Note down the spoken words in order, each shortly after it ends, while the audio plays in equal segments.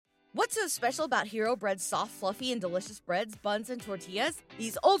What's so special about Hero Bread's soft, fluffy, and delicious breads, buns, and tortillas?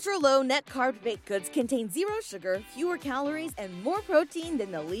 These ultra-low net-carb baked goods contain zero sugar, fewer calories, and more protein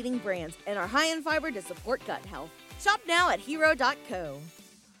than the leading brands, and are high in fiber to support gut health. Shop now at hero.co.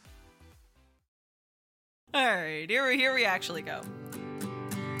 All right, here we actually go.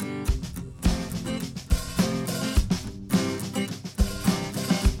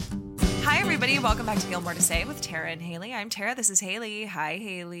 Hi, everybody. Welcome back to Gilmore to Say with Tara and Haley. I'm Tara. This is Haley. Hi,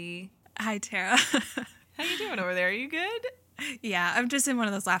 Haley. Hi, Tara. How you doing over there? Are you good? Yeah, I'm just in one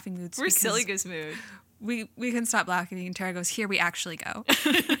of those laughing moods. We're silly goose mood. We can stop laughing, and Tara goes, "Here we actually go."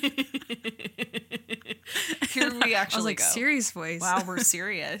 Here we actually I was like, go. Serious voice. Wow, we're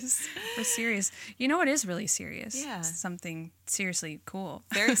serious. We're serious. You know what is really serious? Yeah. Something seriously cool.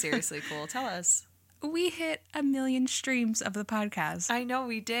 Very seriously cool. Tell us. We hit 1 million streams of the podcast. I know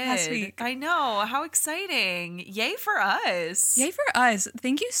we did. Last week. I know. How exciting. Yay for us. Yay for us.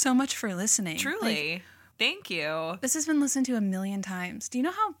 Thank you so much for listening. Truly. Like, thank you. this has been listened to 1 million times. Do you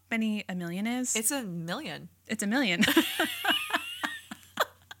know how many 1 million is? It's 1 million. It's 1 million.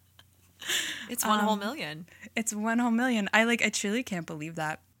 It's one whole million. It's 1 whole million. I truly can't believe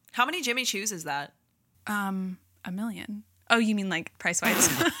that. How many Jimmy Choos is that? 1 million. Oh, you mean like price-wise?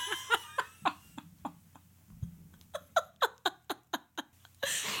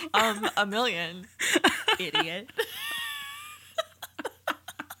 A million. Idiot.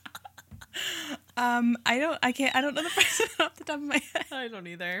 I don't know the price off the top of my head. I don't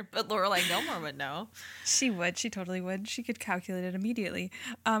either. But Lorelai Gilmore would know. She would. She totally would. She could calculate it immediately.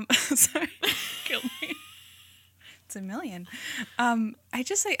 Sorry. Kill me. It's 1 million. I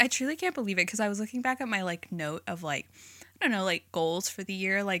truly can't believe it because I was looking back at my note of I don't know, goals for the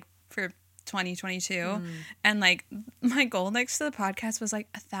year, for 2022. And my goal next to the podcast was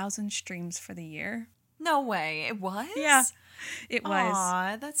 1,000 streams for the year. No way. It was? Yeah, it was.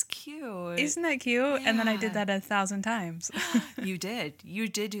 Aw, that's cute. Isn't that cute? Yeah. And then I did that 1,000 times. You did. You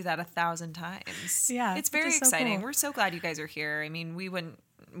did do that 1,000 times. Yeah, It's very which is so exciting. cool. We're so glad you guys are here. I mean, we wouldn't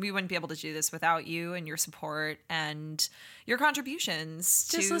be able to do this without you and your support and your contributions.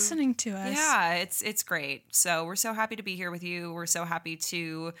 Just listening to us. Yeah, it's great. So we're so happy to be here with you. We're so happy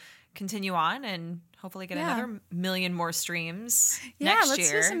to continue on and hopefully get another 1 million more streams next let's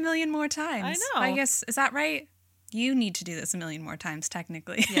year. do this 1 million more times. I know. I guess, is that right? You need to do this 1 million more times,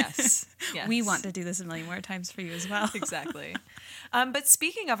 technically. Yes. Yes. We want to do this 1 million more times for you as well. Exactly. But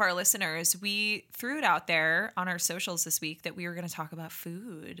speaking of our listeners, we threw it out there on our socials this week that we were going to talk about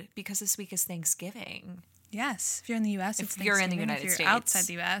food because this week is Thanksgiving. Yes. If you're in the U.S., If you're in the United If you're States. outside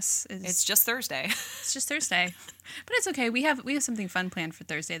the U.S., It's just Thursday. it's just Thursday. But it's okay. We have something fun planned for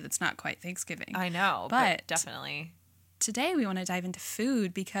Thursday that's not quite Thanksgiving. I know, but definitely. Today we want to dive into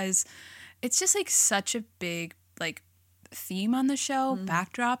food because it's just such a big theme on the show,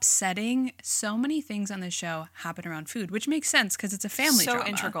 backdrop, setting. So many things on the show happen around food, which makes sense because it's a family drama. So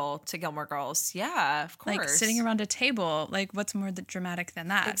integral to Gilmore Girls. Yeah, of course. Sitting around a table, what's more dramatic than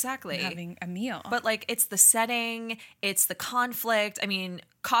that? Exactly. Having a meal. But it's the setting, it's the conflict. I mean,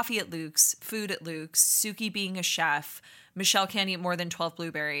 coffee at Luke's, food at Luke's, Suki being a chef, Michelle can't eat more than 12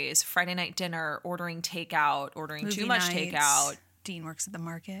 blueberries, Friday night dinner, ordering takeout, ordering Movie too much nights. takeout. Dean works at the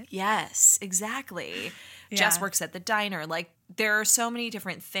market. Yes, exactly. Yeah. Jess works at the diner. There are so many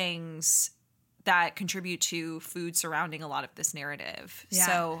different things that contribute to food surrounding a lot of this narrative. Yeah.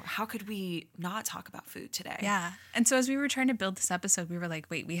 So how could we not talk about food today? Yeah. And so as we were trying to build this episode, we were like,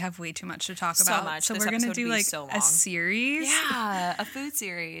 wait, we have way too much to talk about. much. So This we're going to episode do would be so long. a series. Yeah, a food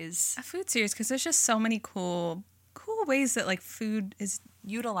series. A food series because there's just so many cool ways that food is.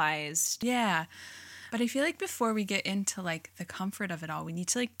 Utilized. Yeah. But I feel before we get into the comfort of it all, we need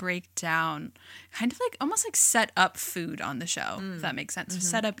to break down, kind of almost set up food on the show, if that makes sense.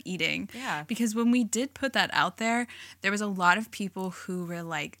 Set up eating. Yeah. Because when we did put that out there was a lot of people who were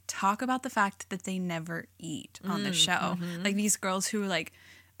talk about the fact that they never eat on the show. These girls who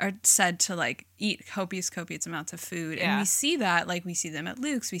are said to eat copious amounts of food. Yeah. And we see that, we see them at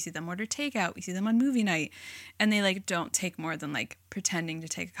Luke's, we see them order takeout, we see them on movie night, and they don't take more than pretending to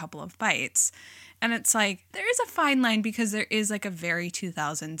take a couple of bites. And it's there is a fine line because there is a very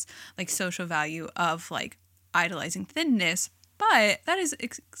 2000s social value of idolizing thinness, but that is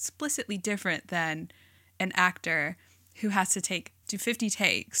explicitly different than an actor who has to do 50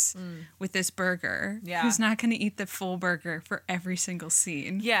 takes with this burger, who's not going to eat the full burger for every single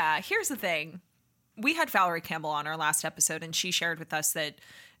scene. Yeah, here's the thing. We had Valerie Campbell on our last episode, and she shared with us that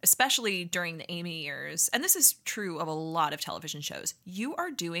especially during the Amy years, and this is true of a lot of television shows, you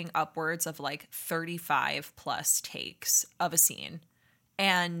are doing upwards of 35 plus takes of a scene.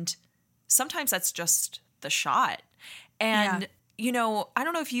 And sometimes that's just the shot. And You know, I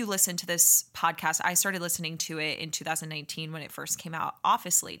don't know if you listened to this podcast. I started listening to it in 2019 when it first came out,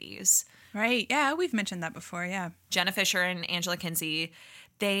 Office Ladies. Right. Yeah, we've mentioned that before. Yeah. Jenna Fisher and Angela Kinsey,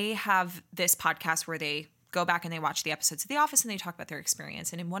 they have this podcast where they go back and they watch the episodes of The Office and they talk about their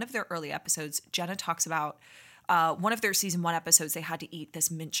experience. And in one of their early episodes, Jenna talks about one of their season 1 episodes, they had to eat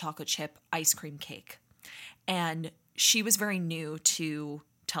this mint chocolate chip ice cream cake. And she was very new to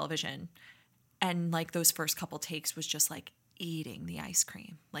television. And like those first couple takes was just like eating the ice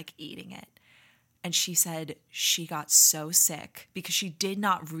cream, like eating it. And she said she got so sick because she did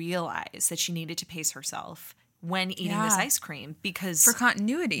not realize that she needed to pace herself when eating this ice cream because... For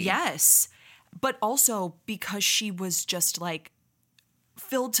continuity. Yes. But also because she was just like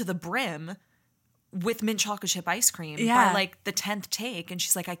filled to the brim with mint chocolate chip ice cream by like the 10th take. And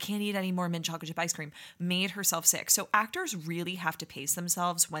she's like, I can't eat any more mint chocolate chip ice cream. Made herself sick. So actors really have to pace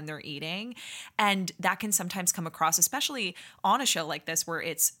themselves when they're eating. And that can sometimes come across, especially on a show like this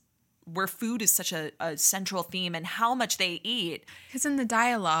where food is such a central theme and how much they eat. Because in the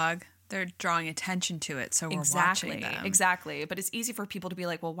dialogue, they're drawing attention to it, so we're watching them. Exactly. But it's easy for people to be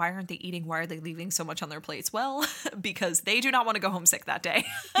like, well, why aren't they eating? Why are they leaving so much on their plates? Well, because they do not want to go home sick that day.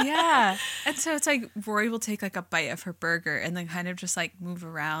 Yeah. And so it's like Rory will take like a bite of her burger and then kind of just like move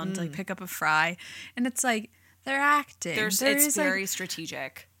around, like pick up a fry. And it's like, they're acting. It's very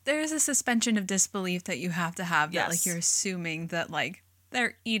strategic. There is a suspension of disbelief that you have to have that like you're assuming that like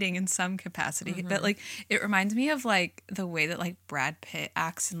they're eating in some capacity. But like it reminds me of like the way that like Brad Pitt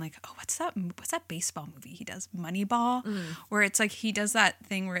acts in like, oh, what's that baseball movie he does, Moneyball, where it's like he does that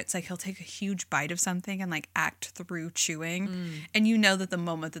thing where it's like he'll take a huge bite of something and like act through chewing, and you know that the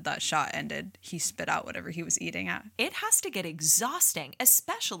moment that shot ended, he spit out whatever he was eating at. It has to get exhausting,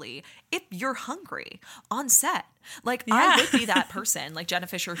 especially if you're hungry on set. Like, I would be that person, like Jenna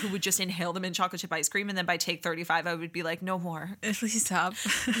Fisher, who would just inhale the mint chocolate chip ice cream, and then by take 35, I would be like, no more. Please stop.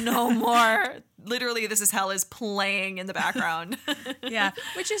 No more. Literally, This Is Hell is playing in the background. Yeah,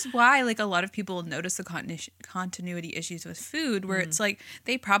 which is why, like, a lot of people notice the continuity issues with food, where it's like,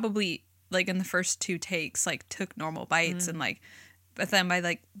 they probably, like, in the first 2 takes, like, took normal bites, and, like, but then by,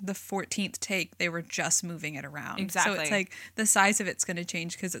 like, the 14th take, they were just moving it around. Exactly. So it's like, the size of it's going to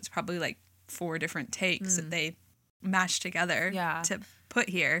change because it's probably, like, 4 different takes that they mashed together to put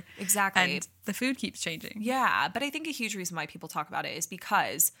here. Exactly. And the food keeps changing. Yeah, but I think a huge reason why people talk about it is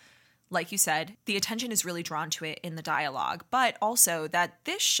because, like you said, the attention is really drawn to it in the dialogue, but also that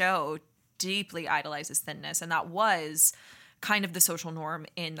this show deeply idolizes thinness, and that was kind of the social norm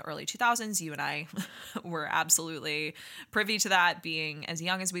in the early 2000s. You and I were absolutely privy to that, being as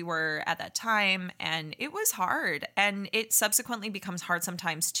young as we were at that time. And it was hard. And it subsequently becomes hard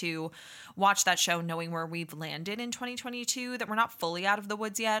sometimes to watch that show knowing where we've landed in 2022, that we're not fully out of the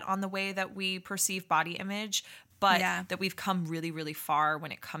woods yet on the way that we perceive body image, but that we've come really, really far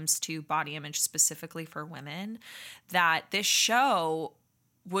when it comes to body image specifically for women, that this show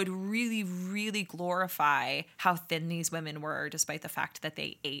would really, really glorify how thin these women were, despite the fact that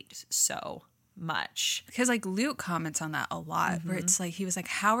they ate so much. Because like Luke comments on that a lot, where it's like, he was like,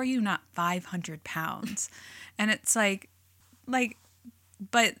 how are you not 500 pounds? And it's like,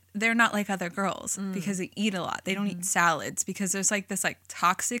 but they're not like other girls because they eat a lot. They don't eat salads, because there's like this like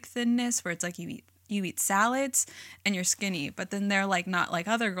toxic thinness where it's like you eat salads and you're skinny, but then they're like not like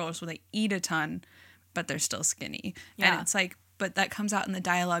other girls where they eat a ton, but they're still skinny. Yeah. And it's like, but that comes out in the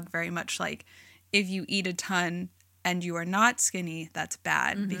dialogue very much like, if you eat a ton and you are not skinny, that's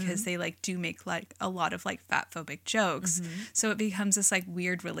bad, because they like do make like a lot of like fat phobic jokes. So it becomes this like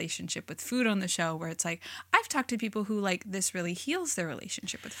weird relationship with food on the show, where it's like, I've talked to people who like this really heals their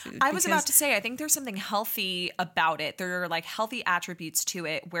relationship with food. I was about to say, I think there's something healthy about it. There are like healthy attributes to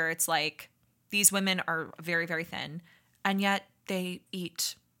it, where it's like, these women are very, very thin, and yet they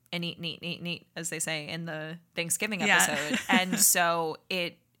eat and eat, as they say in the Thanksgiving episode. And so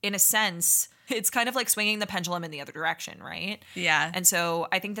it, in a sense, it's kind of like swinging the pendulum in the other direction, right? Yeah. And so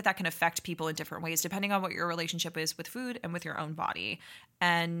I think that can affect people in different ways, depending on what your relationship is with food and with your own body.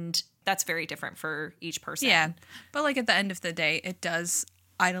 And that's very different for each person. Yeah. But like at the end of the day, it does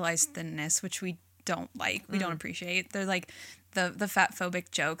idolize thinness, which we don't like. We don't appreciate. They're like the fat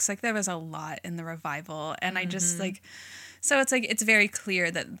phobic jokes. Like there was a lot in the revival. And I just like... So it's like, it's very clear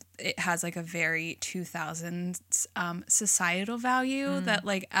that it has like a very 2000s societal value that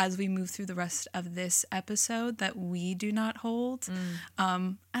like, as we move through the rest of this episode, that we do not hold.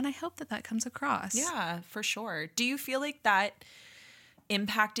 And I hope that comes across. Yeah, for sure. Do you feel like that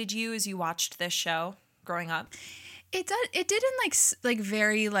impacted you as you watched this show growing up? It did in like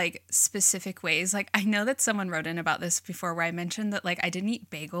very like specific ways. Like I know that someone wrote in about this before, where I mentioned that like I didn't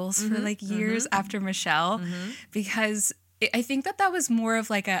eat bagels for like years after Michelle, because I think that was more of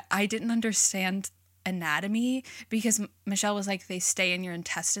like I didn't understand anatomy because Michelle was like, they stay in your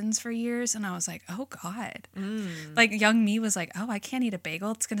intestines for years. And I was like, oh God. Like young me was like, oh, I can't eat a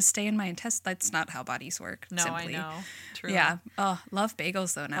bagel. It's going to stay in my intestines. That's not how bodies work. No, simply. I know. Truly. Yeah. Oh, love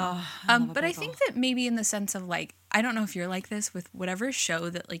bagels though now. But I think that maybe in the sense of like, I don't know if you're like this with whatever show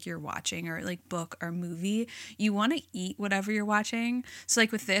that like you're watching or like book or movie, you want to eat whatever you're watching. So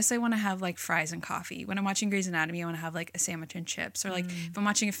like with this, I want to have like fries and coffee. When I'm watching Grey's Anatomy, I want to have like a sandwich and chips. Or like if I'm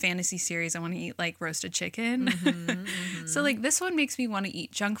watching a fantasy series, I want to eat like roasted chicken. So like this one makes me want to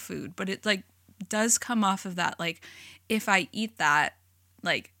eat junk food, but it like does come off of that. Like if I eat that,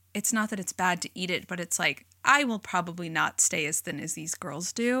 like it's not that it's bad to eat it, but it's like I will probably not stay as thin as these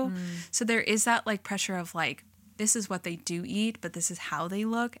girls do. So there is that like pressure of like, this is what they do eat, but this is how they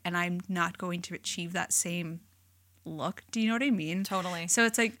look, and I'm not going to achieve that same look. Do you know what I mean? Totally. So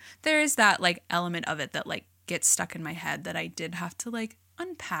it's like there is that like element of it that like gets stuck in my head that I did have to like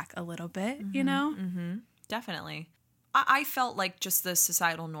unpack a little bit, you know? Definitely. I felt like just the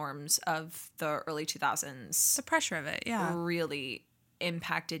societal norms of the early 2000s. The pressure of it, yeah. Really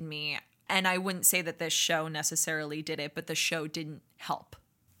impacted me. And I wouldn't say that this show necessarily did it, but the show didn't help.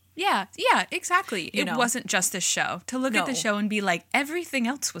 Yeah, exactly. It wasn't just this show. To look at the show and be like, everything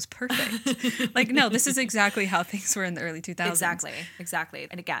else was perfect. Like, no, this is exactly how things were in the early 2000s. Exactly.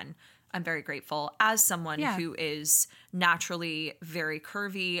 And again, I'm very grateful as someone who is naturally very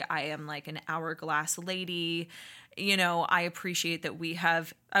curvy. I am like an hourglass lady. You know, I appreciate that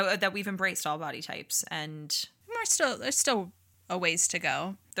we've embraced all body types, and there's still a ways to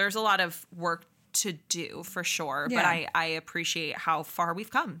go. There's a lot of work to do for sure, but I appreciate how far we've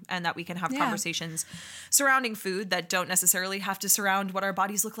come and that we can have conversations surrounding food that don't necessarily have to surround what our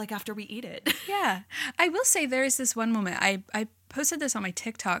bodies look like after we eat it. Yeah. I will say there is this one moment, I posted this on my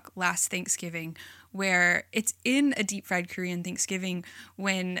TikTok last Thanksgiving, where it's in a deep fried Korean Thanksgiving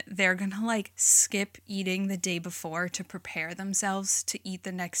when they're gonna like skip eating the day before to prepare themselves to eat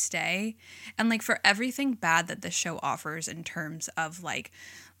the next day. And like for everything bad that the show offers in terms of like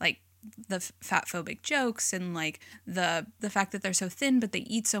the fat phobic jokes and like the fact that they're so thin but they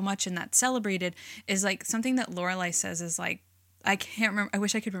eat so much and that's celebrated, is like something that Lorelai says is like, I can't remember, I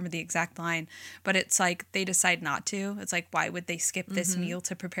wish I could remember the exact line, but it's like they decide not to. It's like, why would they skip this meal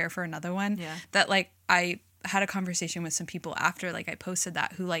to prepare for another one? Yeah. That like I had a conversation with some people after like I posted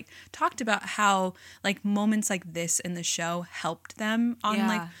that who like talked about how like moments like this in the show helped them on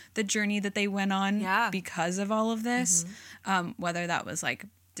like the journey that they went on because of all of this. Whether that was like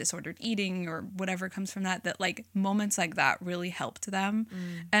disordered eating or whatever comes from that like moments like that really helped them.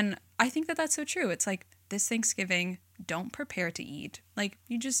 And I think that that's so true. It's like this Thanksgiving, don't prepare to eat. Like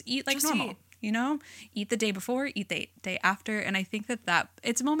you just eat like normal. You know, eat the day before, eat the day after. And I think that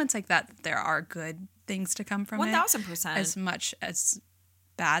it's moments like that there are good things to come from 1000%. As much as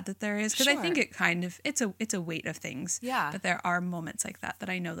bad that there is. Because I think it kind of, it's a weight of things. Yeah. But there are moments like that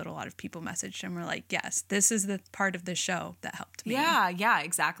I know that a lot of people messaged and were like, yes, this is the part of the show that helped me. Yeah,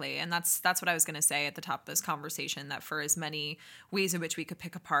 exactly. And that's what I was going to say at the top of this conversation, that for as many ways in which we could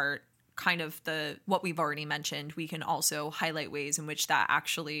pick apart kind of what we've already mentioned, we can also highlight ways in which that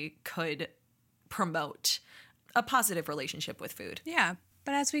actually could promote a positive relationship with food. Yeah.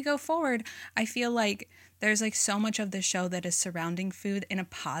 But as we go forward, I feel like there's like so much of the show that is surrounding food in a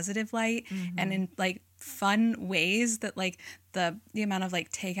positive light and in like fun ways, that like the amount of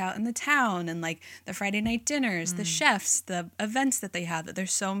like takeout in the town and like the Friday night dinners, the chefs, the events that they have, that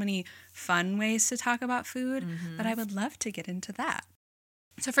there's so many fun ways to talk about food that I would love to get into that.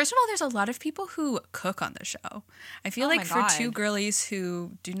 So first of all, there's a lot of people who cook on the show. I feel like for two girlies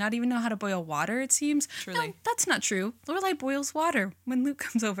who do not even know how to boil water, it seems. Truly. No, that's not true. Lorelai boils water when Luke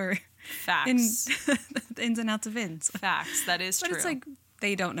comes over. Facts. In the ins and outs of ins. Facts. That is true. But it's like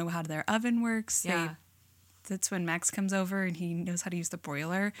they don't know how their oven works. Yeah. That's when Max comes over and he knows how to use the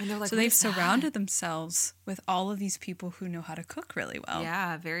broiler. And they're like, so they've surrounded themselves with all of these people who know how to cook really well.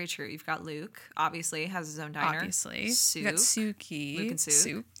 Yeah, very true. You've got Luke, obviously, has his own diner. Obviously. Sook. You got Suki. Luke and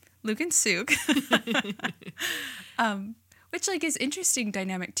Sook. Luke and Sook. Which like is interesting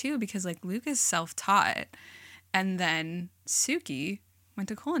dynamic too, because like Luke is self-taught and then Suki went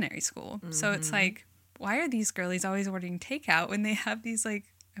to culinary school. So it's like, why are these girlies always ordering takeout when they have these like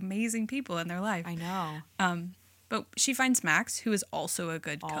amazing people in their life? I know. But she finds Max, who is also a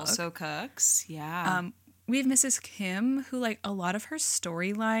good cook. Also cooks, yeah. We have Mrs. Kim, who like a lot of her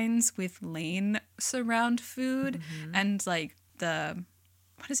storylines with Lane surround food and like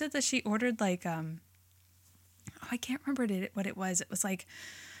what is it that she ordered? Like, I can't remember what it was. It was like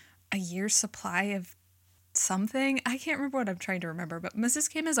a year's supply of something. I can't remember what I'm trying to remember, but Mrs.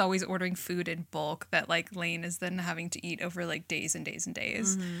 Kim is always ordering food in bulk that like Lane is then having to eat over like days and days and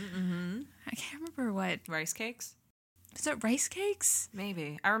days. I can't remember what. Rice cakes? Is it rice cakes?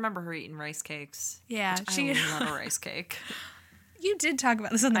 Maybe. I remember her eating rice cakes. Yeah. I love a rice cake. You did talk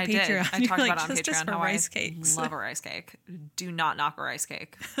about this on the I Patreon. did. I talked about it on just Patreon for how rice I cakes. love a rice cake. Do not knock a rice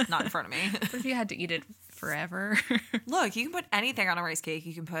cake. Not in front of me. But if you had to eat it forever. Look, you can put anything on a rice cake.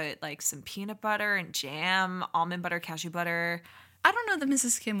 You can put like some peanut butter and jam, almond butter, cashew butter. I don't know that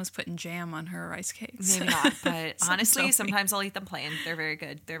Mrs. Kim was putting jam on her rice cakes. Maybe not, but honestly, sometimes I'll eat them plain. They're very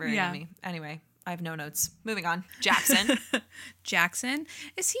good. They're very yummy. Anyway, I have no notes. Moving on. Jackson. Jackson.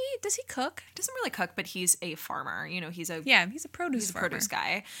 Does he cook? Doesn't really cook, but he's a farmer. You know, he's a produce farmer. Produce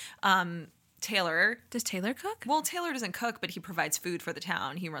guy. Taylor. Does Taylor cook? Well, Taylor doesn't cook, but he provides food for the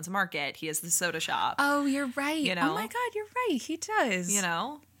town. He runs a market. He has the soda shop. Oh, you're right. You know? Oh my God, you're right. He does. You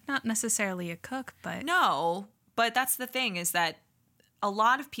know? Not necessarily a cook, but... No, but that's the thing is that a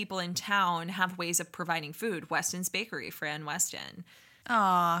lot of people in town have ways of providing food. Weston's Bakery, Fran Weston.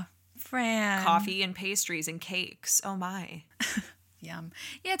 Aw, Fran. Coffee and pastries and cakes. Oh my. Yum.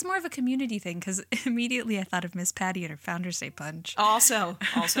 Yeah, it's more of a community thing because immediately I thought of Miss Patty and her Founder's Day punch. Also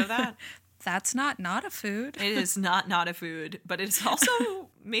that. That's not a food. It is not a food, but it's also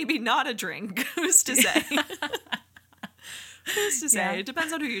maybe not a drink. Who's to say? Who's to say? Yeah. It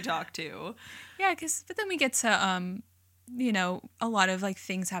depends on who you talk to. Yeah, but then we get to, you know, a lot of like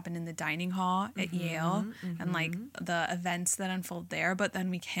things happen in the dining hall at Yale and like the events that unfold there. But then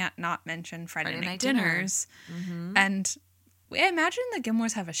we can't not mention Friday night dinners. And I imagine the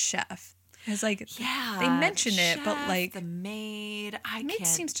Gilmores have a chef. It's like, they mention it, but like the maid, the maid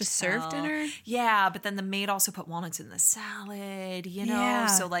seems to serve dinner. Yeah, but then the maid also put walnuts in the salad, you know? Yeah.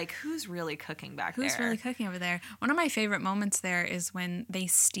 So like, who's really cooking back there? Who's really cooking over there? One of my favorite moments there is when they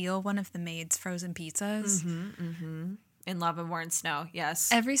steal one of the maid's frozen pizzas. In Love and War and Snow, yes.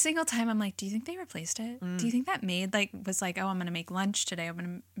 Every single time I'm like, do you think they replaced it? Do you think that maid like was like, oh, I'm going to make lunch today. I'm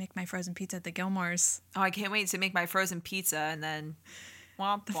going to make my frozen pizza at the Gilmores. Oh, I can't wait to make my frozen pizza and then...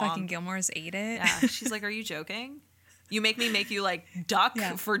 Womp, The womp. fucking Gilmores ate it. Yeah, she's like, are you joking? You make you like duck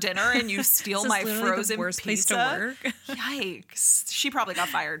for dinner and you steal my frozen the worst pizza? place to work. Yikes. She probably got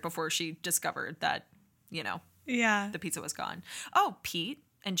fired before she discovered that, you know, the pizza was gone. Oh, Pete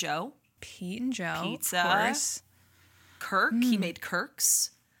and Joe. Pete and Joe. Pizza. Of course. Kirk. He made Kirk's.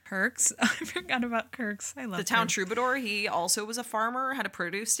 Kirk's. I forgot about Kirk's. I love The town Kirk's. troubadour. He also was a farmer, had a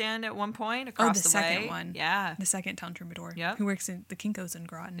produce stand at one point across the the way. second one. Yeah. The second town troubadour. Yep. Who works in the Kinko's in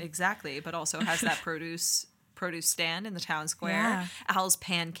Groton. Exactly, but also has that produce stand in the town square. Yeah. Al's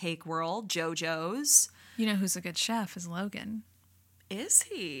Pancake World, JoJo's. You know who's a good chef is Logan. Is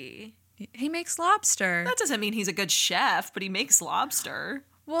he? He makes lobster. That doesn't mean he's a good chef, but he makes lobster.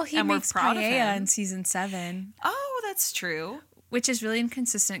 Well, he and we're makes proud of paella him. in season 7. Oh, that's true. Which is really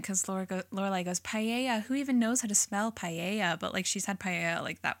inconsistent because Lorelai goes, paella? Who even knows how to spell paella? But like she's had paella at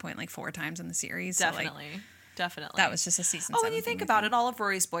like that point like 4 times in the series. Definitely. So, like, Definitely. that was just a season 7 when you think thing, about it, all of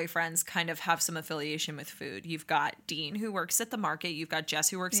Rory's boyfriends kind of have some affiliation with food. You've got Dean, who works at the market. You've got Jess,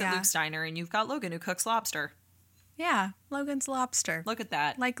 who works at Luke's Diner. And you've got Logan, who cooks lobster. Yeah, Logan's lobster. Look at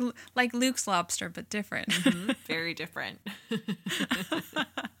that. Like Luke's lobster, but different. Very different.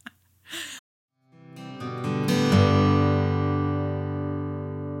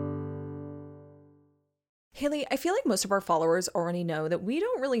 Haley, I feel like most of our followers already know that we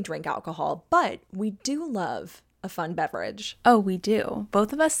don't really drink alcohol, but we do love a fun beverage. Oh, we do.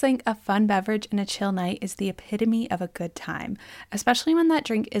 Both of us think a fun beverage and a chill night is the epitome of a good time, especially when that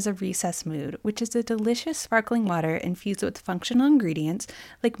drink is a recess mood, which is a delicious sparkling water infused with functional ingredients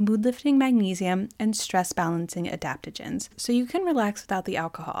like mood-lifting magnesium and stress-balancing adaptogens, so you can relax without the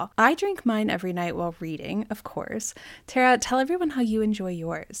alcohol. I drink mine every night while reading, of course. Tara, tell everyone how you enjoy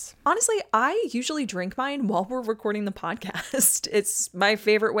yours. Honestly, I usually drink mine while we're recording the podcast. It's my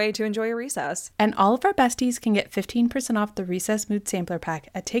favorite way to enjoy a recess. And all of our besties can get 15% off the Recess Mood Sampler Pack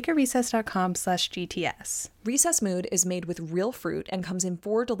at takearecess.com/GTS. Recess Mood is made with real fruit and comes in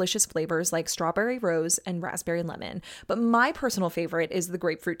 4 delicious flavors like strawberry rose and raspberry lemon. But my personal favorite is the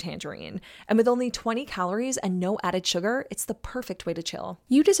grapefruit tangerine. And with only 20 calories and no added sugar, it's the perfect way to chill.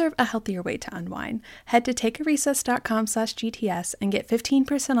 You deserve a healthier way to unwind. Head to takearecess.com/GTS and get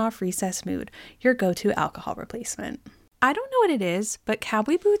 15% off Recess Mood, your go-to alcohol replacement. I don't know what it is, but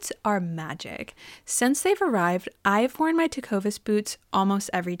cowboy boots are magic. Since they've arrived, I've worn my Tecovas boots almost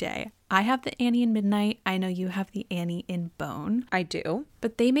every day. I have the Annie in Midnight. I know you have the Annie in Bone. I do.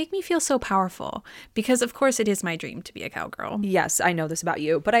 But they make me feel so powerful because, of course, it is my dream to be a cowgirl. Yes, I know this about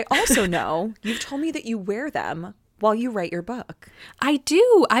you, but I also know you've told me that you wear them while you write your book. I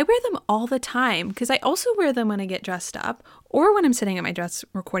do. I wear them all the time because I also wear them when I get dressed up or when I'm sitting at my desk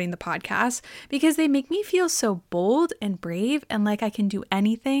recording the podcast because they make me feel so bold and brave and like I can do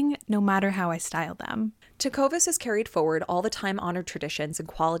anything no matter how I style them. Tecovas has carried forward all the time-honored traditions and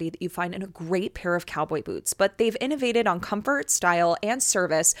quality that you find in a great pair of cowboy boots, but they've innovated on comfort, style, and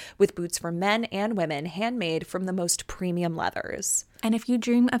service with boots for men and women handmade from the most premium leathers. And if you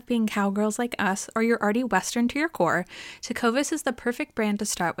dream of being cowgirls like us, or you're already Western to your core, Tecovas is the perfect brand to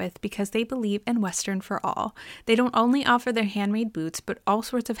start with because they believe in Western for all. They don't only offer their handmade boots, but all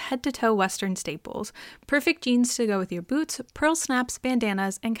sorts of head-to-toe Western staples. Perfect jeans to go with your boots, pearl snaps,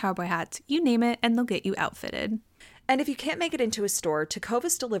 bandanas, and cowboy hats. You name it, and they'll get you outfitted. And if you can't make it into a store,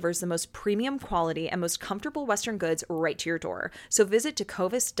 Tecovas delivers the most premium quality and most comfortable Western goods right to your door. So visit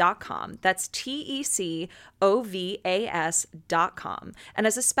tecovas.com. That's TECOVAS.com. And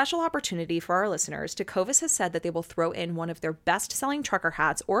as a special opportunity for our listeners, Tecovas has said that they will throw in one of their best-selling trucker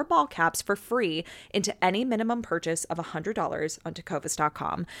hats or ball caps for free into any minimum purchase of $100 on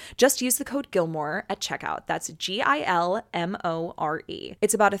tecovas.com. Just use the code Gilmore at checkout. That's GILMORE.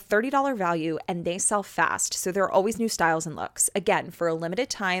 It's about a $30 value, and they sell fast, so there are always new styles and looks. Again, for a limited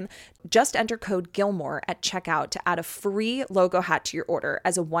time, just enter code Gilmore at checkout to add a free logo hat to your order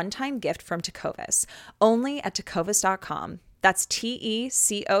as a one-time gift from Tecovas. Only at tecovas.com. That's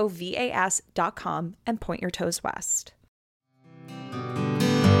TECOVAS.com, and point your toes west.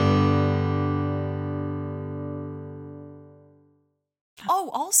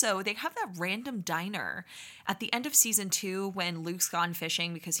 Oh, also, they have that random diner at the end of season 2 when Luke's gone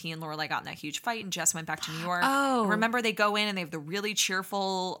fishing because he and Lorelai got in that huge fight and Jess went back to New York. Oh. Remember, they go in and they have the really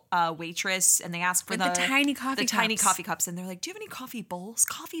cheerful waitress and they ask for the tiny coffee cups. Tiny coffee cups. And they're like, do you have any coffee bowls?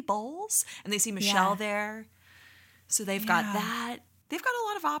 Coffee bowls? And they see Michelle there. So they've got that. They've got a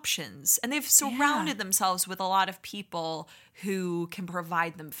lot of options. And they've surrounded themselves with a lot of people who can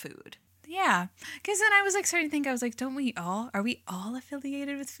provide them food. Yeah, because then I was like starting to think, I was like, are we all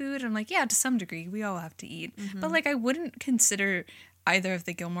affiliated with food? And I'm like, yeah, to some degree, we all have to eat. Mm-hmm. But like, I wouldn't consider either of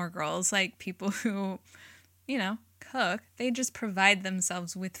the Gilmore Girls like people who, cook. They just provide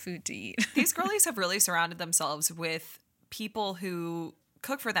themselves with food to eat. These girlies have really surrounded themselves with people who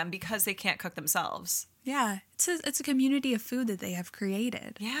cook for them because they can't cook themselves. Yeah, it's a community of food that they have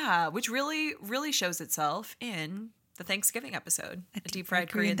created. Yeah, which really, really shows itself in the Thanksgiving episode. A deep fried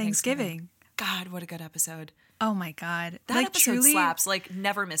Korean Thanksgiving. God, what a good episode. Oh my God. That episode truly slaps,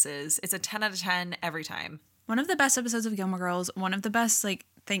 never misses. It's a 10 out of 10 every time. One of the best episodes of Gilmore Girls, one of the best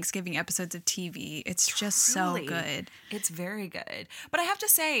Thanksgiving episodes of TV. It's just so good. It's very good. But I have to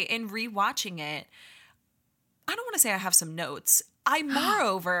say, in rewatching it, I don't want to say I have some notes.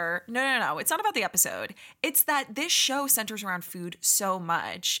 Moreover, no, it's not about the episode. It's that this show centers around food so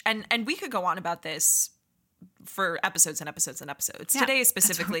much. And we could go on about this for episodes and episodes and episodes. Yeah, today is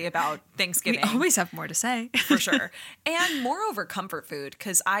specifically about Thanksgiving. We always have more to say. For sure. And moreover, comfort food,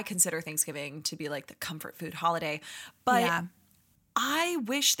 because I consider Thanksgiving to be like the comfort food holiday. But I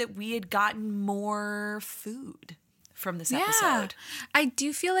wish that we had gotten more food from this episode. I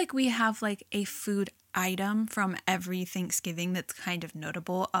do feel like we have a food item from every Thanksgiving that's kind of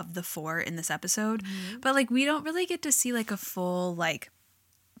notable of the 4 in this episode. Mm-hmm. But we don't really get to see a full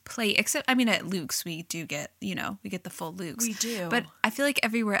plate, except at Luke's we do get, we get the full Luke's. We do. But I feel like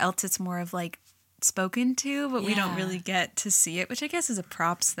everywhere else it's more of spoken to, but we don't really get to see it, which I guess is a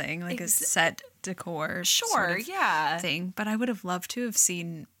props thing, a set decor sort of thing. But I would have loved to have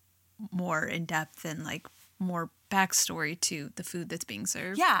seen more in depth and more backstory to the food that's being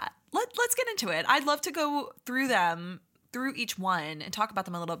served. Yeah. Let's get into it. I'd love to go through each one and talk about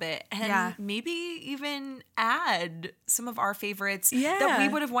them a little bit and maybe even add some of our favorites that we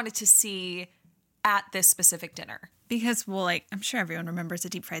would have wanted to see at this specific dinner. Because, I'm sure everyone remembers a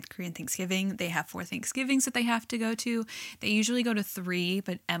deep fried Korean Thanksgiving. They have 4 Thanksgivings that they have to go to. They usually go to 3,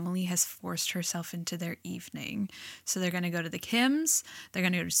 but Emily has forced herself into their evening. So they're going to go to the Kims, they're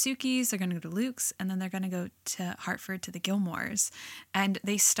going to go to Suki's, they're going to go to Luke's, and then they're going to go to Hartford to the Gilmores. And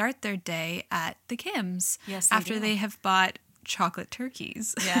they start their day at the Kims. Yes, after they have bought chocolate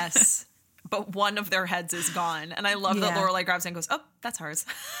turkeys. Yes. But one of their heads is gone. And I love that Lorelai grabs it and goes, oh, that's ours.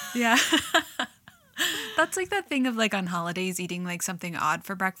 Yeah. That's that thing of on holidays eating something odd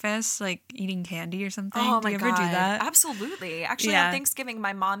for breakfast, eating candy or something. Oh do my you God. ever do that? Absolutely. Actually, on Thanksgiving,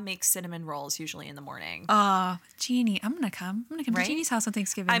 my mom makes cinnamon rolls usually in the morning. Oh, Jeannie, I'm gonna come to Jeannie's house on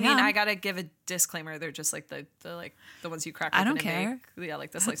Thanksgiving. I mean, I gotta give a disclaimer. They're just the ones you crack open. I don't care. Bake. Yeah,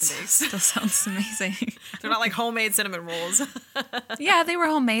 the slice and bakes. Still sounds amazing. They're not homemade cinnamon rolls. Yeah, they were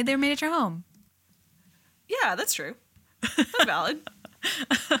homemade. They were made at your home. Yeah, that's true. That's valid.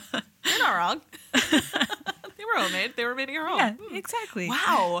 You're not wrong. They were homemade. They were made in your home. Yeah, exactly.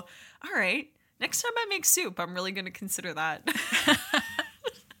 Wow. All right. Next time I make soup, I'm really going to consider that.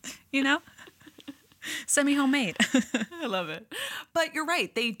 You know? Semi-homemade. I love it. But you're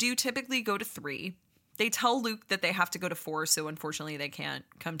right. They do typically go to 3. They tell Luke that they have to go to 4, so unfortunately they can't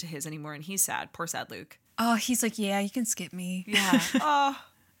come to his anymore, and he's sad. Poor sad Luke. Oh, he's like, yeah, you can skip me. Yeah. Oh,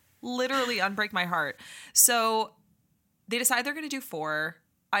 literally unbreak my heart. So they decide they're going to do 4.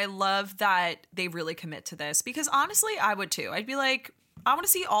 I love that they really commit to this because honestly, I would too. I'd be like, I want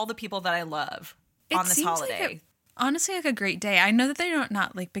to see all the people that I love on this holiday. Honestly, like a great day. I know that they're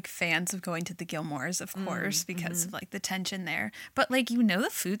not like big fans of going to the Gilmores, of course, because of like the tension there. But like, the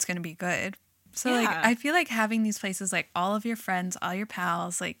food's going to be good. So like, I feel like having these places, like all of your friends, all your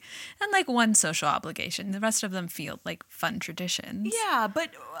pals, like, and like one social obligation. The rest of them feel like fun traditions. Yeah,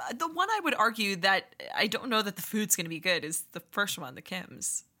 but the one I would argue that I don't know that the food's going to be good is the first one, the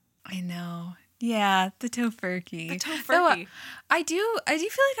Kims. I know. Yeah, the Tofurkey. The Tofurkey. Though, I do feel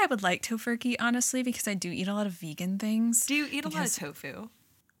like I would like Tofurkey, honestly, because I do eat a lot of vegan things. Do you eat a lot of tofu?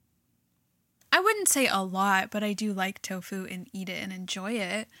 I wouldn't say a lot, but I do like tofu and eat it and enjoy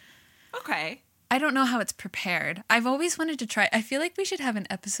it. Okay. I don't know how it's prepared. I've always wanted to try. I feel like we should have an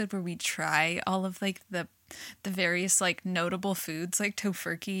episode where we try all of like the various like notable foods like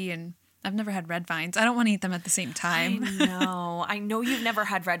Tofurkey, and I've never had red vines. I don't want to eat them at the same time. I know you've never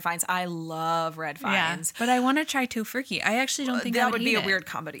had red vines. I love red vines. Yeah, but I want to try Tofurkey. I actually don't think that I would be eat a it. weird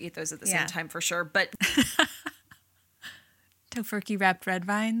combo to eat those at the same time for sure. But Tofurkey wrapped red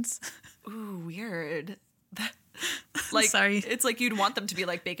vines. Ooh, weird. Like, sorry. It's like you'd want them to be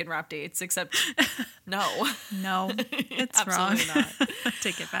like bacon wrap dates, except no. No, it's wrong. Absolutely not.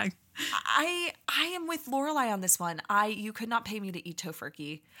 Take it back. I am with Lorelai on this one. You could not pay me to eat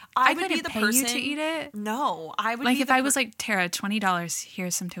Tofurkey. I would couldn't be the pay person you to eat it. No, I would Like be if I was like, Tara, $20,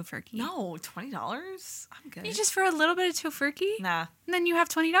 here's some Tofurkey. no $20. I'm good. You just for a little bit of Tofurkey? Nah. And then you have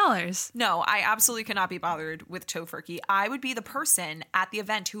 $20. No, I absolutely could not be bothered with Tofurkey. I would be the person at the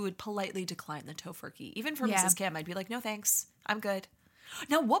event who would politely decline the Tofurkey. Even for Yeah. Mrs. Kim, I'd be like, no thanks, I'm good.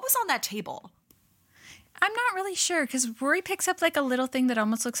 Now, what was on that table? I'm not really sure because Rory picks up like a little thing that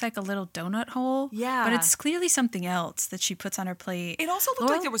almost looks like a little donut hole. Yeah. But it's clearly something else that she puts on her plate. It also looked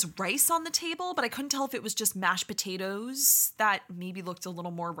like there was rice on the table, but I couldn't tell if it was just mashed potatoes that maybe looked a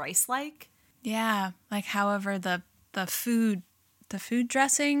little more rice-like. Yeah. Like however the food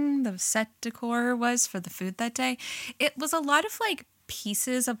dressing, the set decor was for the food that day. It was a lot of like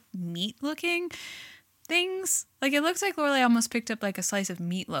pieces of meat looking things. Like it looks like Lorelai almost picked up like a slice of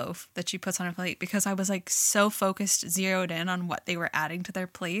meatloaf that she puts on her plate because I was like so focused, zeroed in on what they were adding to their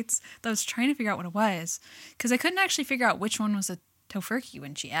plates that I was trying to figure out what it was because I couldn't actually figure out which one was a Tofurkey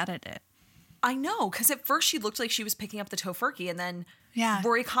when she added it. I know, because at first she looked like she was picking up the Tofurkey, and then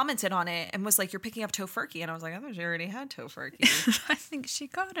Rory commented on it and was like, "You're picking up Tofurkey," and I was like, "I thought she already had Tofurkey." I think she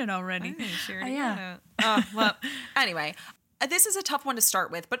got it already. I think she already had it. Well, anyway. This is a tough one to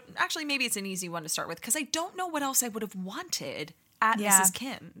start with, but actually maybe it's an easy one to start with because I don't know what else I would have wanted at Mrs.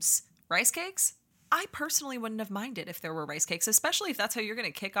 Kim's. Rice cakes? I personally wouldn't have minded if there were rice cakes, especially if that's how you're going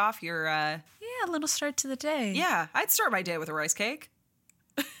to kick off your... Yeah, a little start to the day. Yeah, I'd start my day with a rice cake.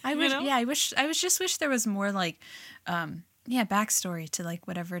 I just wish there was more like... backstory to like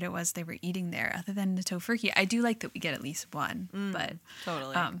whatever it was they were eating there other than the Tofurkey. I do like that we get at least one, but...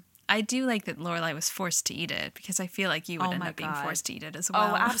 Totally. I do like that Lorelai was forced to eat it because I feel like you would end up being forced to eat it as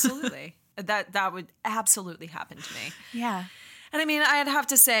well. Oh, absolutely. That would absolutely happen to me. Yeah. And I mean, I'd have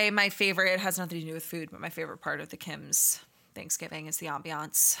to say my favorite, it has nothing to do with food, but my favorite part of the Kim's Thanksgiving is the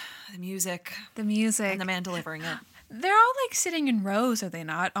ambiance, the music, and the man delivering it. They're all like sitting in rows, are they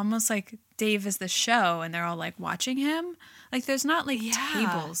not? Almost like Dave is the show and they're all like watching him. Like there's not like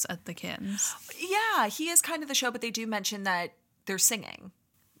tables at the Kim's. Yeah, he is kind of the show, but they do mention that they're singing.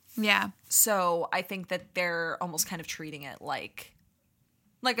 Yeah. So I think that they're almost kind of treating it like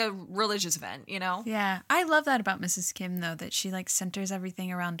a religious event, you know? Yeah. I love that about Mrs. Kim, though, that she like centers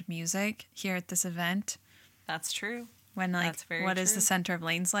everything around music here at this event. That's true. When like, what is the center of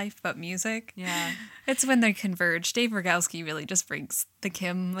Lane's life but music? Yeah. It's when they converge. Dave Rogowski really just brings the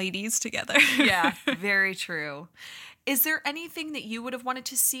Kim ladies together. Yeah, very true. Is there anything that you would have wanted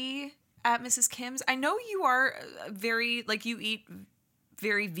to see at Mrs. Kim's? I know you are very, like, you eat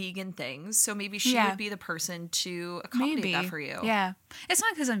very vegan things, so maybe she would be the person to accommodate that for you. Yeah. It's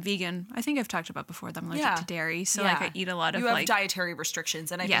not because I'm vegan. I think I've talked about before that I'm allergic to dairy, so like I eat a lot of you have dietary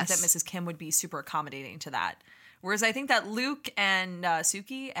restrictions, and I think that Mrs. Kim would be super accommodating to that. Whereas I think that Luke and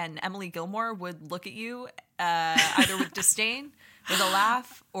Suki and Emily Gilmore would look at you either with disdain, with a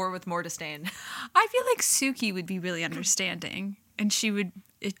laugh, or with more disdain. I feel like Suki would be really understanding, and she would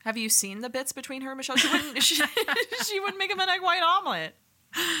Have you seen the bits between her and Michelle? She wouldn't. She wouldn't make him an egg white omelet.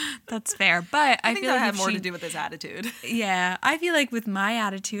 That's fair, but I think feel that like had more to do with his attitude. Yeah, I feel like with my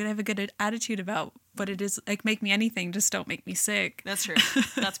attitude, I have a good attitude about what it is. Like, make me anything, just don't make me sick. That's true.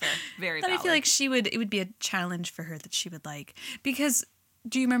 That's fair. Very But valid. I feel like it would be a challenge for her that she would like. Because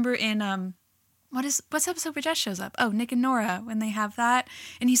do you remember in what's episode where Jess shows up? Oh, Nick and Nora, when they have that,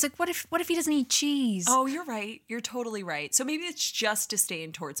 and he's like, what if he doesn't eat cheese? Oh, you're right. You're totally right. So maybe it's just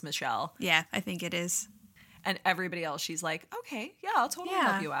disdain towards Michelle. Yeah, I think it is. And everybody else, she's like, okay, yeah, I'll totally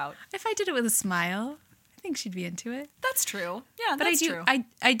help you out. If I did it with a smile, I think she'd be into it. That's true. Yeah, But that's true.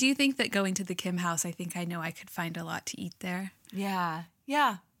 I do think that going to the Kim house, I think I know I could find a lot to eat there. Yeah.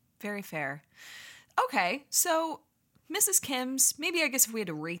 Yeah. Very fair. Okay. So Mrs. Kim's, maybe I guess if we had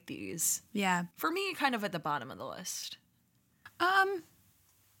to rate these, Yeah. for me, kind of at the bottom of the list.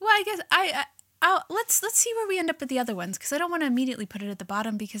 Well, I guess I'll let's see where we end up with the other ones, because I don't want to immediately put it at the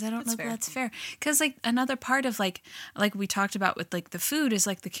bottom, because I don't know if that's fair. Because like another part of like we talked about with like the food is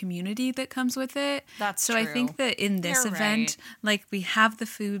like the community that comes with it. That's so true. I think that in this You're event, right. like we have the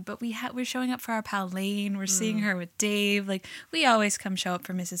food, but we're showing up for our pal Lane. We're seeing her with Dave. Like we always come show up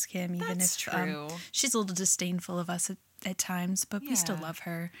for Mrs. Kim, even That's if true. She's a little disdainful of us at times, but we still Yeah. love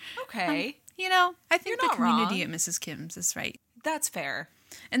her. Okay. You know, I think You're the not community wrong. at Mrs. Kim's is right. That's fair.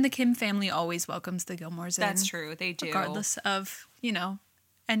 And the Kim family always welcomes the Gilmores in. That's true. They do. Regardless of,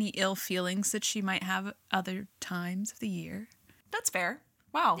 any ill feelings that she might have other times of the year. That's fair.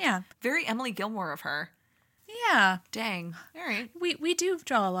 Wow. Yeah. Very Emily Gilmore of her. Yeah. Dang. All right. We do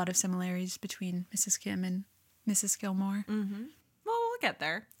draw a lot of similarities between Mrs. Kim and Mrs. Gilmore. Well, we'll get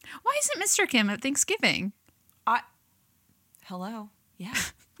there. Why isn't Mr. Kim at Thanksgiving? Hello. Yeah.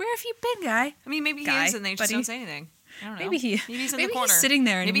 Where have you been, guy? I mean, maybe he Guy, is and they just buddy. don't say anything. I don't know. Maybe he's in maybe the corner. he's sitting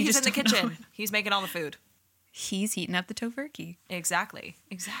there and maybe we he's in just the don't know. kitchen. He's making all the food. He's heating up the Tofurkey. Exactly.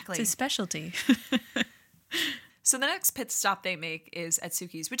 It's Exactly. his specialty. So the next pit stop they make is at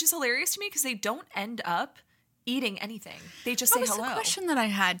Suki's, which is hilarious to me because they don't end up eating anything. They just say That was hello. the question that I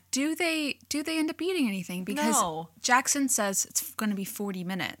had. Do they end up eating anything? Because No. Jackson says it's going to be 40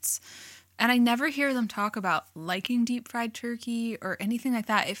 minutes. And I never hear them talk about liking deep fried turkey or anything like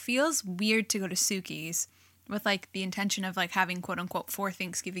that. It feels weird to go to Suki's with like the intention of like having quote unquote 4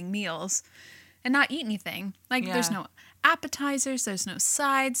 Thanksgiving meals and not eat anything. Like there's Yeah. no appetizers, there's no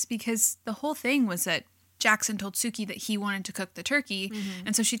sides, because the whole thing was that Jackson told Suki that he wanted to cook the turkey.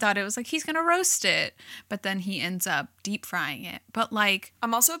 And so she thought it was like, he's going to roast it. But then he ends up deep frying it. But like,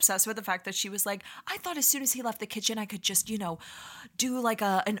 I'm also obsessed with the fact that she was like, I thought as soon as he left the kitchen, I could just, do like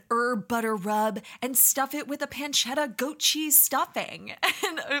an herb butter rub and stuff it with a pancetta goat cheese stuffing.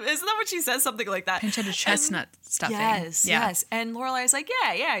 And isn't that what she says? Something like that. pancetta chestnut stuffing. Yes, Yeah. yes. And Lorelai's like,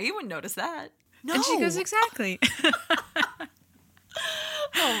 yeah, you wouldn't notice that. No. And she goes, exactly.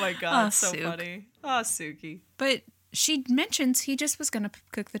 Oh my God, Oh, so Sook. funny. Oh, Suki. But she mentions he just was going to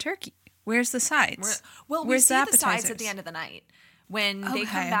cook the turkey. Where's the sides? Well, we Where's see the sides appetizers? at the end of the night. When they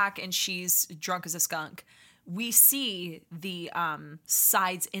come Okay. back and she's drunk as a skunk, we see the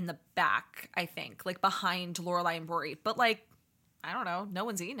sides in the back, I think, like behind Lorelai and Rory. But like, I don't know, no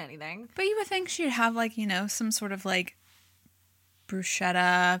one's eating anything. But you would think she'd have like, some sort of like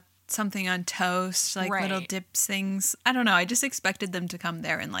bruschetta, something on toast, like little Right. dips things. I don't know. I just expected them to come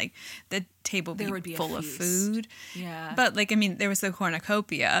there and like the table There would be a full of feast. food. Yeah. But like, I mean, there was the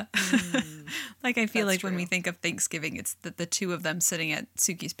cornucopia. Like, I feel That's like when we true. think of Thanksgiving, it's the two of them sitting at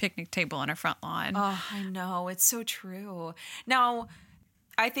Suki's picnic table on her front lawn. Oh, I know. It's so true. Now,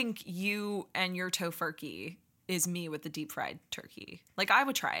 I think you and your Tofurkey is me with the deep fried turkey. Like, I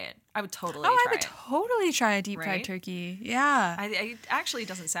would try it. I would totally I try would it. totally try a deep Right? fried turkey. Yeah. It actually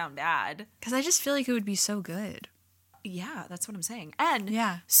doesn't sound bad. Because I just feel like it would be so good. Yeah, that's what I'm saying. And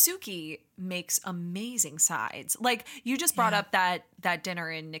Yeah. Suki makes amazing sides. Like, you just brought up that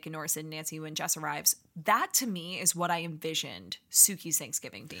dinner in Nick and Norris and Nancy when Jess arrives. That to me is what I envisioned Suki's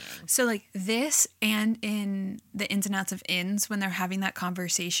Thanksgiving being. So like this, and in the ins and outs of Inns when they're having that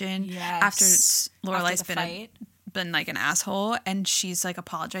conversation after Yes. Lorelai's After the fight. been like an asshole, and she's like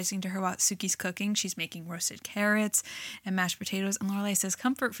apologizing to her about Suki's cooking. She's making roasted carrots and mashed potatoes, and Lorelai says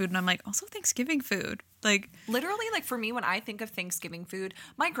comfort food, and I'm like, also Thanksgiving food. Like, Literally, like for me, when I think of Thanksgiving food,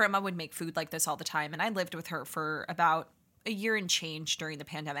 my grandma would make food like this all the time. And I lived with her for about a year and change during the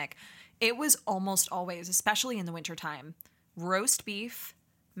pandemic. It was almost always, especially in the wintertime, roast beef,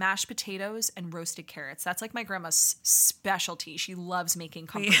 mashed potatoes, and roasted carrots. That's like my grandma's specialty. She loves making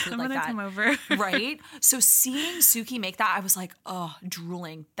comfort food I'm like gonna that. come over. Right? So seeing Suki make that, I was like, oh,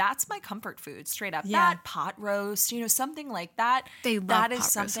 drooling. That's my comfort food, straight up. Yeah. That pot roast, something like that. They love that is pot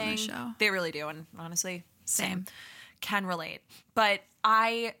roast on something the show. they really do. And honestly, Same. can relate. But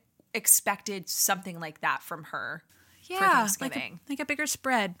I expected something like that from her for Yeah, Thanksgiving. like a bigger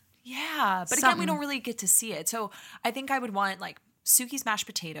spread. Yeah, but again, we don't really get to see it. So I think I would want like Suki's mashed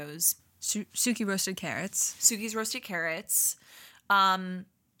potatoes, Suki roasted carrots. Suki's roasted carrots. I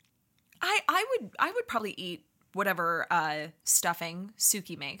would probably eat whatever stuffing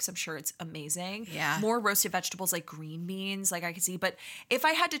Suki makes. I'm sure it's amazing. Yeah. More roasted vegetables like green beans, like I could see. But if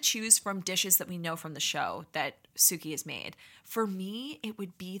I had to choose from dishes that we know from the show that Suki has made, for me, it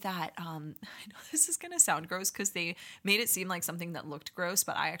would be that, I know this is going to sound gross because they made it seem like something that looked gross,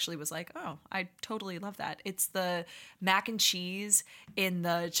 but I actually was like, oh, I totally love that. It's the mac and cheese in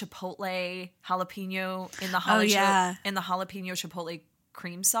the chipotle jalapeno, in the in the jalapeno chipotle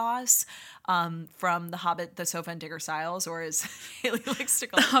cream sauce from The Hobbit, the Sofa and Digger Styles, or as Haley likes to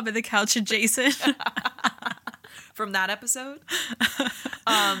call it, Hobbit the couch adjacent. from that episode.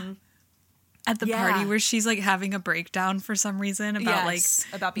 At the party where she's like having a breakdown for some reason about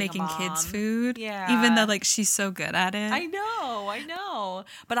about being making a mom. kids food. Yeah. Even though like she's so good at it. I know.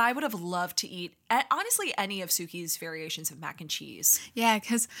 But I would have loved to eat, honestly, any of Suki's variations of mac and cheese. Yeah,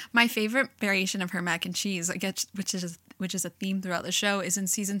 because my favorite variation of her mac and cheese, I guess, which is a theme throughout the show, is in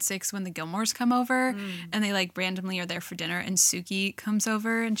season 6 when the Gilmores come over and they like randomly are there for dinner and Suki comes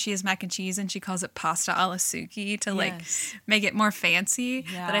over and she has mac and cheese and she calls it pasta alla Suki to like make it more fancy.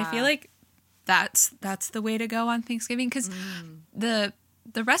 Yeah. But I feel like that's the way to go on Thanksgiving because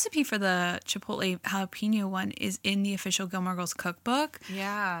the recipe for the chipotle jalapeno one is in the official Gilmore Girls cookbook.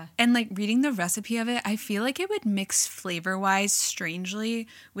 Yeah. And like reading the recipe of it, I feel like it would mix flavor-wise strangely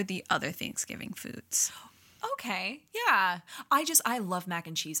with the other Thanksgiving foods. Okay. Yeah. I love mac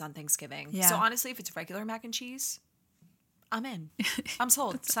and cheese on Thanksgiving. Yeah. So honestly, if it's regular mac and cheese, I'm in. I'm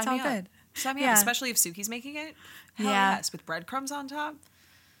sold. Sign all me up. good. Sign me up, especially if Suki's making it. Hell yes, with breadcrumbs on top.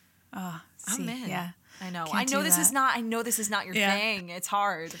 Oh, I'm in. Yeah. I know. Can't I know do this that. is not your thing. It's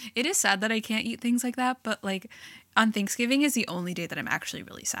hard. It is sad that I can't eat things like that, but like on Thanksgiving is the only day that I'm actually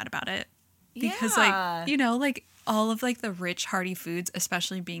really sad about it. Because like, you know, like all of like the rich hearty foods,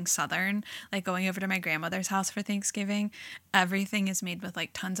 especially being Southern, like going over to my grandmother's house for Thanksgiving, everything is made with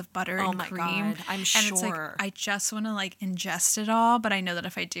like tons of butter and cream. God, I'm sure. And it's like I just want to like ingest it all, but I know that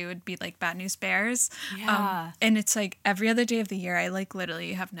if I do, it'd be like bad news bears. Yeah. And it's like every other day of the year, I like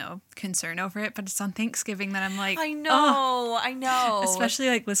literally have no concern over it, but it's on Thanksgiving that I'm like, I know. especially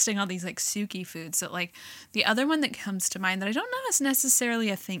like listing all these like Suki foods. That like the other one that comes to mind that I don't know is necessarily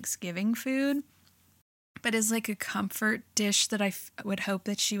a Thanksgiving food, but is like a comfort dish that I would hope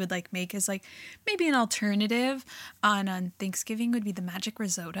that she would like make as like maybe an alternative on Thanksgiving would be the magic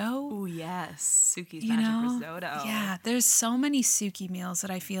risotto. Oh yes, Suki's You magic know? risotto. Yeah, there's so many Suki meals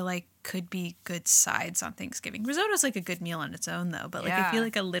that I feel like could be good sides on Thanksgiving. Risotto's like a good meal on its own though, but like I feel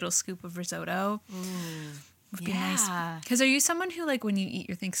like a little scoop of risotto would be nice. Because are you someone who like when you eat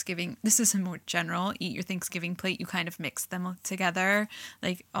your Thanksgiving, this is more general, eat your Thanksgiving plate, you kind of mix them together,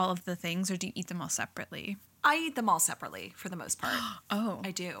 like all of the things, or do you eat them all separately? I eat them all separately for the most part. Oh,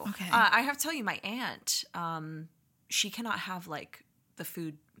 I do. Okay. I have to tell you, my aunt, she cannot have like the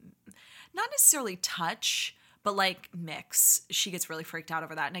food, not necessarily touch, but like mix. She gets really freaked out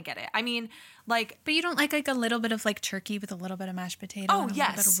over that, and I get it. I mean, like, But you don't like a little bit of like turkey with a little bit of mashed potato Oh, and a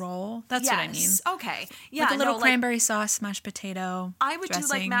yes. little bit of roll? That's what I mean. Okay. Yeah. Like a little no, cranberry sauce, mashed potato. I would do like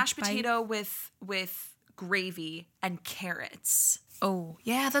dressing mashed bite. potato with gravy and carrots. Oh,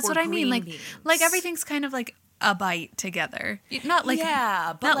 yeah, that's Or what I mean. green Like beans. everything's kind of like a bite together. Not like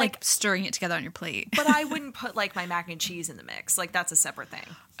Yeah, but not like- like stirring it together on your plate. But I wouldn't put like my mac and cheese in the mix. Like that's a separate thing.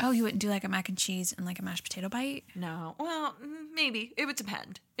 Oh, you wouldn't do like a mac and cheese and like a mashed potato bite? No. Well, maybe. It would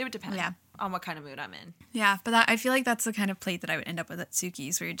depend. Yeah. On what kind of mood I'm in. Yeah, but I feel like that's the kind of plate that I would end up with at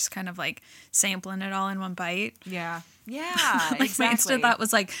Suki's, where you're just kind of like sampling it all in one bite. Yeah. Yeah. Like exactly. my instant thought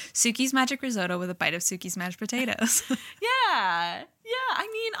was like Suki's magic risotto with a bite of Suki's mashed potatoes. Yeah. Yeah. I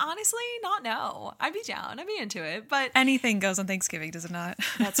mean, honestly, not no. I'd be down. I'd be into it. But Anything goes on Thanksgiving, does it not?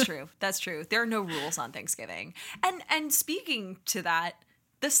 that's true. That's true. There are no rules on Thanksgiving. And speaking to that,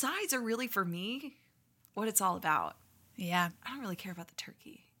 the sides are really for me what it's all about. Yeah. I don't really care about the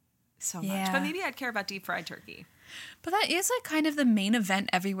turkey so much. Yeah. But maybe I'd care about deep fried turkey. But that is like kind of the main event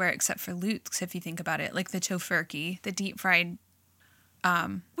everywhere except for Luke's, if you think about it. Like the Tofurkey, the deep fried.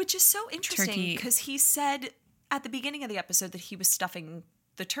 Which is so interesting Turkey. because he said at the beginning of the episode that he was stuffing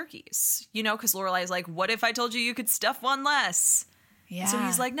the turkeys. You know, because Lorelai's like, what if I told you you could stuff one less? Yeah. So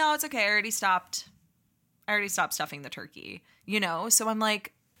he's like, no, it's okay. I already stopped stuffing the turkey. You know? So I'm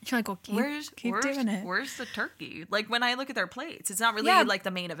like, You're like, well, keep doing it. Where's the turkey? Like when I look at their plates, it's not really Yeah. like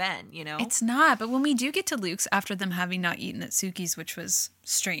the main event, you know? It's not, but when we do get to Luke's after them having not eaten at Suki's, which was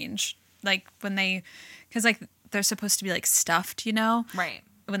strange, like when they, because like they're supposed to be like stuffed, you know? Right.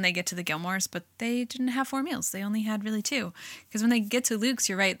 When they get to the Gilmores, but they didn't have 4 meals. They only had really 2. Because when they get to Luke's,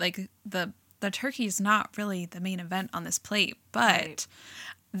 you're right, like the turkey is not really the main event on this plate, but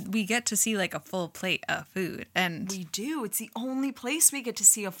we get to see like a full plate of food. And We do. It's the only place we get to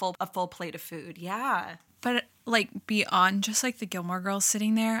see a full plate of food. Yeah. but like beyond just like the Gilmore Girls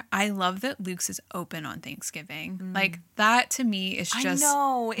sitting there, I love that Luke's is open on Thanksgiving. Like that to me is just, I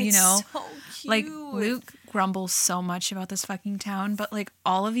know. It's so cute. like Luke grumbles so much about this fucking town, but like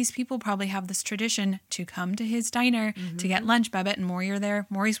all of these people probably have this tradition to come to his diner to get lunch. Babette and Maury are there.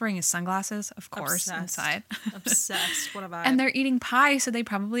 Maury's wearing his sunglasses, of course, Obsessed. inside. Obsessed. What a vibe. And they're eating pie, so they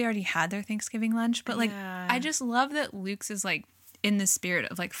probably already had their Thanksgiving lunch. But like, Yeah. I just love that Luke's is like in the spirit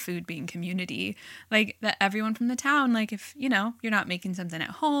of like food being community, like that everyone from the town, like if you know you're not making something at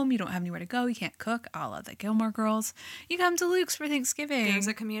home, you don't have anywhere to go, you can't cook, a la the Gilmore Girls, you come to Luke's for Thanksgiving. There's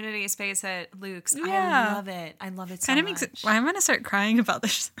a community space at Luke's. Yeah. I love it. I love it so Kind of much. makes it. I'm gonna start crying about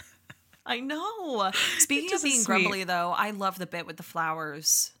this. I know. Speaking of just being sweet. grumbly, though, I love the bit with the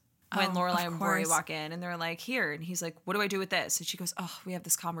flowers when Oh, Lorelai of and Rory course. walk in, and they're like, "Here," and he's like, "What do I do with this?" And she goes, "Oh, we have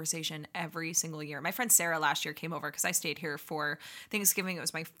this conversation every single year." My friend Sarah last year came over because I stayed here for Thanksgiving. It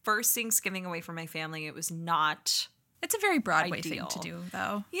was my first Thanksgiving away from my family. It was not. It's a very Broadway Ideal. thing to do,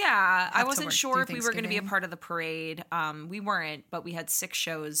 though. Yeah, I to wasn't work sure if through we were going to be a Thanksgiving. part of the parade. We weren't, but we had 6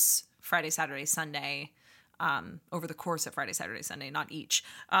 shows Friday, Saturday, Sunday, over the course of Friday, Saturday, Sunday, not each.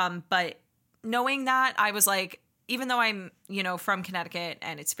 But knowing that, I was like, even though I'm, from Connecticut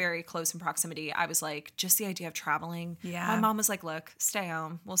and it's very close in proximity, I was like, just the idea of traveling. Yeah. My mom was like, look, stay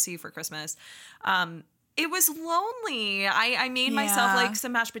home. We'll see you for Christmas. It was lonely. I made myself Yeah. like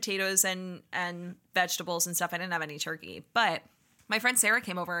some mashed potatoes and vegetables and stuff. I didn't have any turkey, but my friend Sarah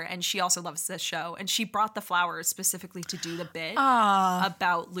came over and she also loves this show, and she brought the flowers specifically to do the bit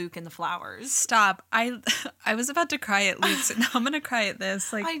about Luke and the flowers. Stop. I was about to cry at Luke's, and now I'm gonna cry at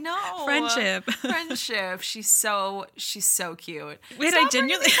this. Like I know. friendship. Friendship. She's so cute. Wait, Stop I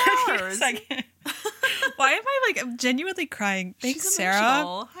genuinely. bringing flowers. Why am I like genuinely crying? Thanks, She's Sarah.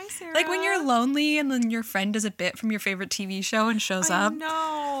 emotional. Hi, Sarah. Like when you're lonely and then your friend does a bit from your favorite TV show and shows up.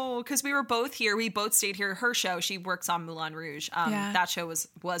 No, because we were both here. We both stayed here. Her show, she works on Moulin Rouge. Yeah. That show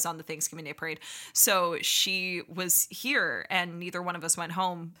was on the Thanksgiving Day Parade. So she was here, and neither one of us went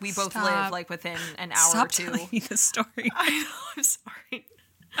home. We both Stop. live like within an hour Stop or two. telling me the story. I know. I'm sorry.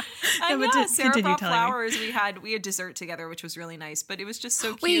 No, And but yeah, to Sarah continue brought telling me. flowers. We had dessert together, which was really nice. But it was just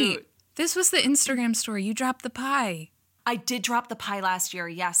so cute. Wait, this was the Instagram story. You dropped the pie. I did drop the pie last year.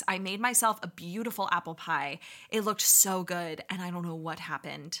 Yes, I made myself a beautiful apple pie. It looked so good, and I don't know what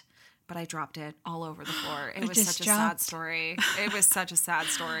happened, but I dropped it all over the floor. It was just such a sad dropped. story. It was such a sad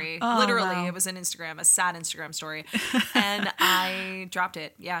story. Oh, Literally, wow. it was an Instagram, a sad Instagram story, and I dropped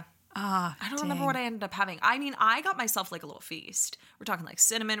it. Yeah. Ah, I don't remember what I ended up having. I mean, I got myself like a little feast. We're talking like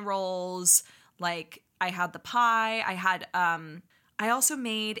cinnamon rolls. Like I had the pie. I also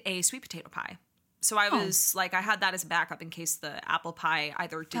made a sweet potato pie. So I was like, I had that as a backup in case the apple pie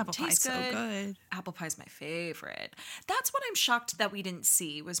either didn't Apple pie's taste so good. Apple pie's my favorite. That's what I'm shocked that we didn't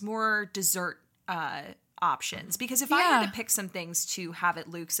see was more dessert options. Because if I had Yeah. to pick some things to have at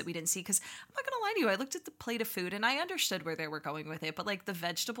Luke's that we didn't see, because I'm not gonna lie to you, I looked at the plate of food and I understood where they were going with it, but like the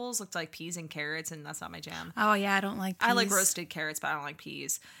vegetables looked like peas and carrots, and that's not my jam. Oh yeah, I don't like peas. I like roasted carrots, but I don't like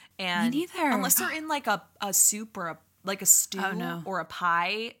peas. And neither. unless they're in like a soup or a stew no. or a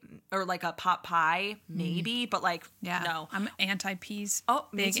pie or like a pot pie, maybe, but like Yeah, no. I'm anti-peas. Oh,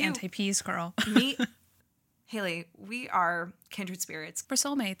 me big too. anti-peas girl. Me, Haley, we are kindred spirits. We're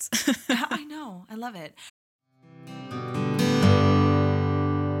soulmates. I know. I love it.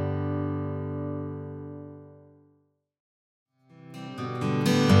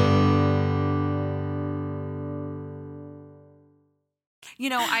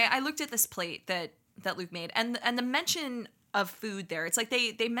 I looked at this plate that Luke made, and the mention of food there. It's like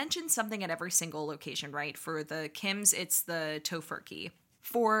they mention something at every single location, right? For the Kims, it's the Tofurkey.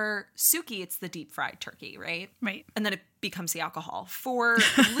 For Suki, it's the deep fried turkey, right? Right. And then it becomes the alcohol. For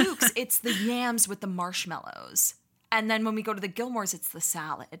Luke's, it's the yams with the marshmallows. And then when we go to the Gilmores, it's the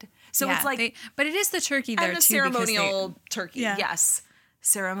salad. So Yeah, it's like but it is the turkey there and the too. because ceremonial turkey. Yeah. Yes.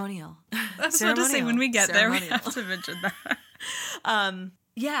 Ceremonial. I was about to say when we get there, we Ceremonial. have to mention that.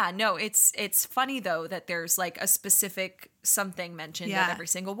 Yeah, no, it's funny though that there's like a specific something mentioned Yeah. at every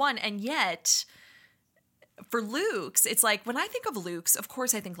single one, and yet for Luke's, it's like when I think of Luke's, of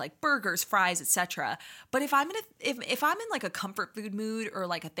course I think like burgers, fries, etc. But if I'm in like a comfort food mood or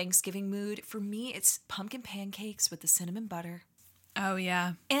like a Thanksgiving mood, for me it's pumpkin pancakes with the cinnamon butter Oh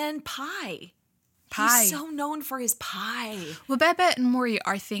yeah, and pie. pie. He's so known for his pie. Well, Babette and Maury,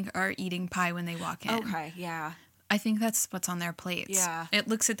 I think, are eating pie when they walk in. Okay, yeah. I think that's what's on their plates. Yeah. It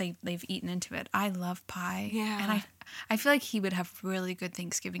looks like they've eaten into it. I love pie. Yeah. And I feel like he would have really good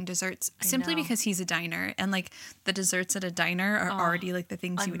Thanksgiving desserts simply know. because he's a diner. And like the desserts at a diner are already like the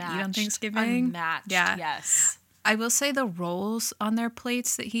things you would eat on Thanksgiving. Unmatched, Yeah. yes. I will say the rolls on their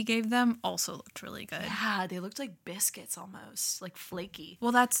plates that he gave them also looked really good. Yeah, they looked like biscuits almost, like flaky.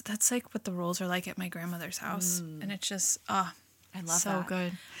 Well, that's like what the rolls are like at my grandmother's house. And it's just, I love so that.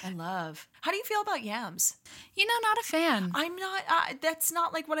 good. I love. How do you feel about yams? You know, not a fan. I'm not. That's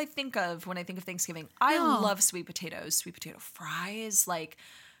not like what I think of when I think of Thanksgiving. I No. love sweet potatoes, sweet potato fries, like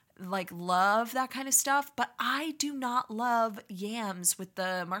love that kind of stuff. But I do not love yams with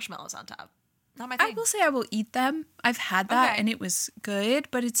the marshmallows on top. Not my thing. I will say I will eat them. I've had that Okay. and it was good,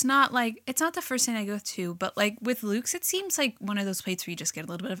 but it's not the first thing I go to. But like with Luke's, it seems like one of those plates where you just get a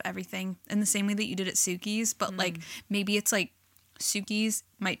little bit of everything in the same way that you did at Suki's. But like maybe it's like Suki's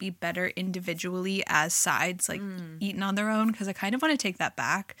might be better individually as sides, like eaten on their own. Because I kind of want to take that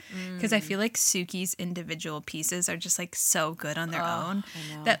back because I feel like Suki's individual pieces are just like so good on their own.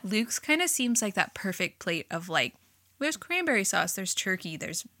 I know. That Luke's kind of seems like that perfect plate of like, there's cranberry sauce, there's turkey,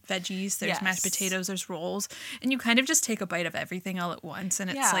 there's veggies, there's Yes. mashed potatoes, there's rolls, and you kind of just take a bite of everything all at once,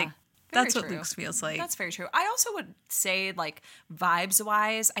 and it's like, very that's what true. Luke's feels like. That's very true. I also would say, like, vibes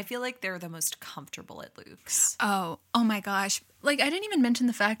wise, I feel like they're the most comfortable at Luke's. Oh my gosh. Like, I didn't even mention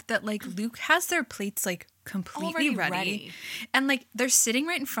the fact that, like, Luke has their plates, like, completely Already ready. ready. And, like, they're sitting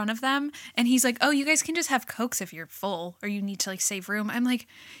right in front of them, and he's like, oh, you guys can just have Cokes if you're full, or you need to, like, save room. I'm like,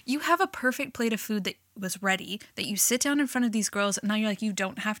 you have a perfect plate of food that was ready, that you sit down in front of these girls, and now you're like, you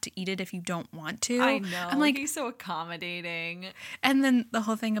don't have to eat it if you don't want to. I know. I'm like, he's so accommodating. and then the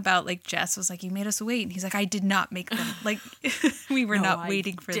whole thing about, like, Jess was like, you made us wait, and he's like, I did not make them. Like, we were No, not I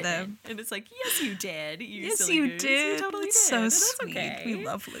waiting for didn't. them. And it's like, yes, you did. Yes, silly you goose. did. You totally It's did. so And that's sweet. okay. We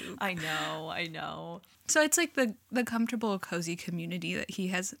love Luke. I know. So it's like the comfortable, cozy community that he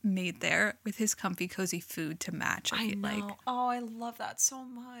has made there with his comfy, cozy food to match. I feel know. like. Oh, I love that so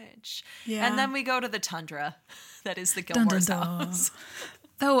much. Yeah. And then we go to the tundra. That is the Dun, dun, Gilmore's dun. house.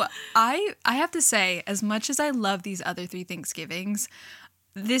 Though I have to say, as much as I love these other 3 Thanksgivings,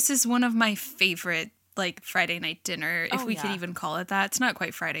 this is one of my favorite, like, Friday night dinner, if Oh, we could yeah. even call it that. It's not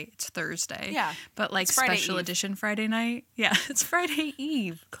quite Friday, it's Thursday. Yeah. But like It's Friday special Eve. edition Friday night. Yeah, it's Friday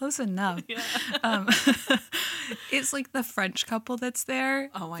Eve. Close enough. It's like the French couple that's there.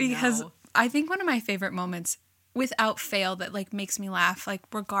 Oh, I because know. I think one of my favorite moments, without fail, that like makes me laugh, like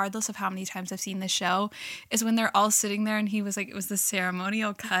regardless of how many times I've seen this show, is when they're all sitting there and he was like, it was the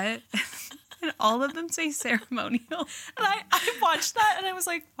ceremonial cut. And all of them say ceremonial. And I watched that and I was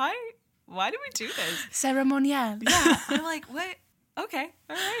like, why do we do this? Ceremonial. Yeah. I'm like, what? Okay.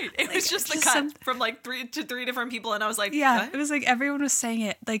 All right. It was just the just cut some- from like 3 different people. And I was like, Yeah, what? it was like everyone was saying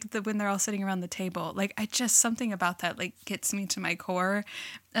it, like when they're all sitting around the table. Like something about that like gets me to my core,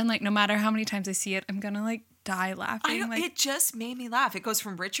 and like no matter how many times I see it, I'm gonna like die laughing. I know, like, it just made me laugh. It goes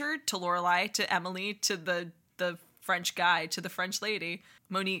from Richard to Lorelai to Emily to the French guy to the French lady,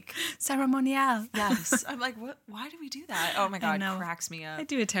 Monique. ceremonial. Yes. I'm like, what? Why do we do that? Oh my God, know. it cracks me up. I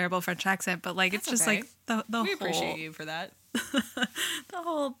do a terrible French accent, but like it's That's just okay. like the We whole appreciate you for that. the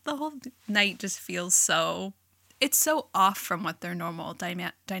whole night just feels so, it's so off from what their normal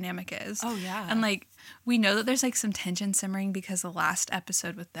dynamic is. Oh, yeah. And like we know that there's like some tension simmering because the last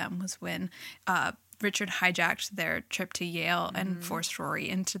episode with them was when Richard hijacked their trip to Yale and forced Rory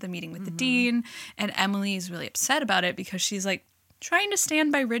into the meeting with the dean, and Emily is really upset about it because she's like trying to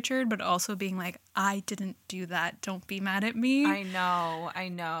stand by Richard but also being like, I didn't do that, don't be mad at me. I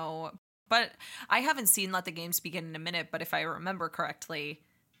know. But I haven't seen Let the Games Begin in a minute, but if I remember correctly,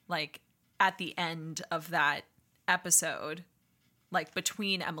 like at the end of that episode, like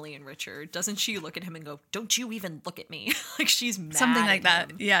between Emily and Richard, doesn't she look at him and go, "Don't you even look at me"? Like she's mad. Something like at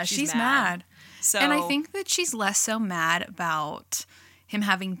that. him. Yeah, she's mad. So And I think that she's less so mad about him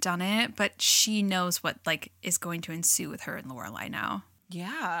having done it, but she knows what like is going to ensue with her and Lorelai now.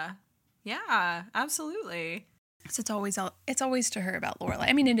 yeah, absolutely. So it's always to her about Lorelai.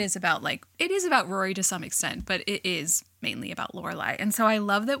 I mean, it is about Rory to some extent, but it is mainly about Lorelai. And so I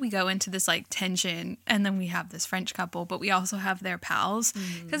love that we go into this like tension, and then we have this French couple, but we also have their pals,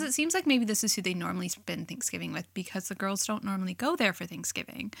 because it seems like maybe this is who they normally spend Thanksgiving with, because the girls don't normally go there for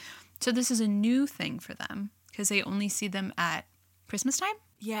Thanksgiving. So this is a new thing for them because they only see them at Christmas time.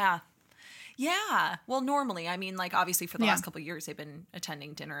 Yeah. Well, normally, I mean, like obviously for the Yeah. last couple of years, they've been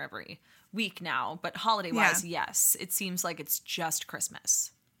attending dinner every week now. But holiday wise, yes, it seems like it's just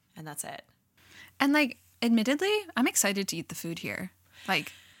Christmas, and that's it. And like, admittedly, I'm excited to eat the food here.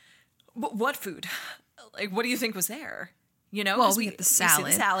 Like, What food? Like, what do you think was there? You know, Well, 'cause we get the see salad.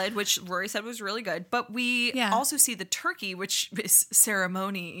 the salad, which Rory said was really good, but we Yeah. also see the turkey, which is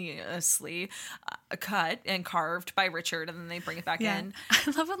ceremoniously cut and carved by Richard, and then they bring it back in.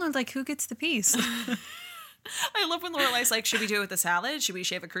 I love when they're like, who gets the piece? I love when Lorelai's like, should we do it with the salad? Should we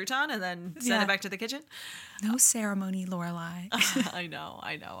shave a crouton and then send Yeah. it back to the kitchen? No ceremony, Lorelai. I know.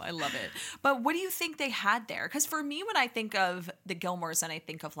 I love it. But what do you think they had there? Because for me, when I think of the Gilmores and I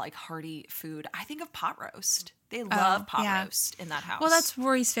think of like hearty food, I think of pot roast. They love pot yeah. roast in that house. Well, that's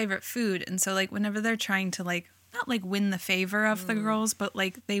Rory's favorite food. And so, like, whenever they're trying to, like, not, like, win the favor of the girls, but,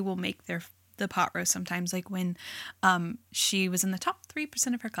 like, they will make the pot roast sometimes. Like, when she was in the top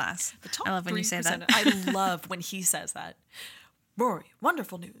 3% of her class. the top I love when you say 3%. that. I love when he says that. Rory,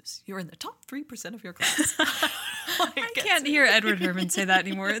 wonderful news. You're in the top 3% of your class. Like, I can't hear Edward Herman say that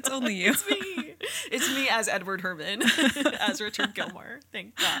anymore. It's only you. It's me. It's me as Edward Herman, as Richard Gilmore.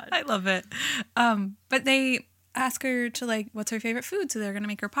 Thank God. I love it. But they ask her to, like, what's her favorite food? So they're going to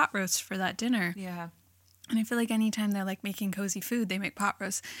make her pot roast for that dinner. Yeah. And I feel like anytime they're, like, making cozy food, they make pot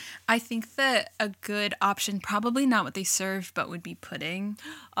roast. I think that a good option, probably not what they serve, but would be pudding.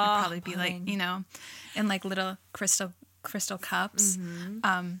 Would probably be, like, you know, in, like, little crystal cups.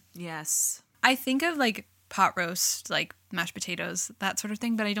 Yes. I think of, like, pot roast, like mashed potatoes, that sort of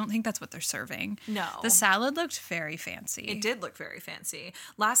thing, but I don't think that's what they're serving. No. The salad looked very fancy. It did look very fancy.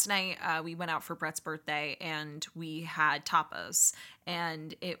 Last night, we went out for Brett's birthday and we had tapas,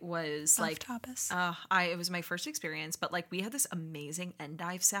 and it was Love like tapas. it was my first experience, but like we had this amazing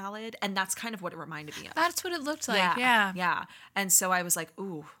endive salad, and that's kind of what it reminded me of. That's what it looked like. Yeah. And so I was like,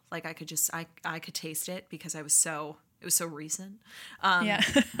 ooh, like I could taste it because it was so recent. Yeah.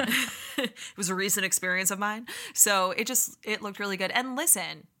 It was a recent experience of mine. So it looked really good. And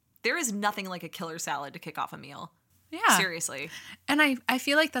listen, there is nothing like a killer salad to kick off a meal. Yeah. Seriously. And I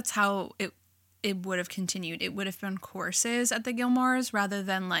feel like that's how it would have continued. It would have been courses at the Gilmores rather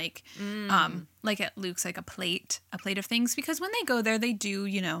than like at Luke's, like a plate of things, because when they go there, they do,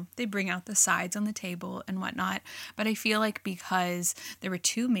 you know, they bring out the sides on the table and whatnot. But I feel like because there were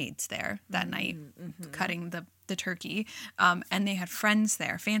two maids there that night cutting the turkey, and they had friends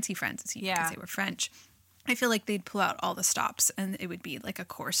there, fancy friends, because they were French. I feel like they'd pull out all the stops and it would be like a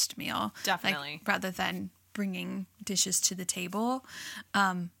coursed meal. Definitely. Like, rather than bringing dishes to the table.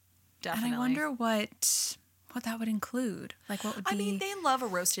 Definitely. And I wonder what that would include. Like, what would be... I mean, they love a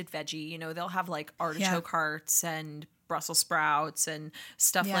roasted veggie. You know, they'll have like artichoke hearts and Brussels sprouts and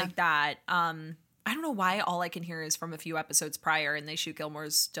stuff like that. I don't know why all I can hear is from a few episodes prior, and they shoot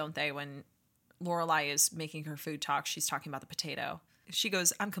Gilmore's, don't they, when Lorelai is making her food talk, she's talking about the potato. She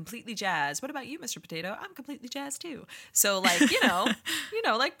goes, I'm completely jazzed. What about you, Mr. Potato? I'm completely jazzed too. So like,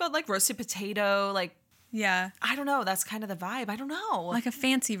 like roasted potato, like, Yeah. I don't know. That's kind of the vibe. I don't know. Like a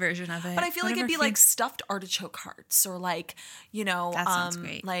fancy version of it. But I feel like it'd be Whatever like stuffed artichoke hearts, or like, you know, That sounds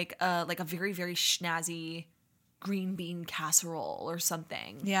great. like a very, very schnazzy green bean casserole or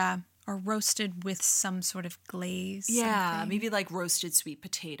something. Yeah. Or roasted with some sort of glaze. Yeah, something. maybe like roasted sweet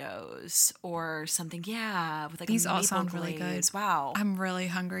potatoes or something. Yeah, with like These a all maple sound really glaze. good. Wow. I'm really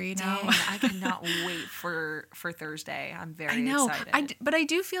hungry now. Dang, I cannot wait for Thursday. I'm very I know. excited. But I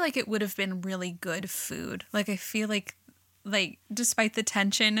do feel like it would have been really good food. Like, I feel like despite the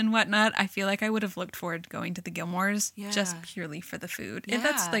tension and whatnot, I feel like I would have looked forward to going to the Gilmores just purely for the food. If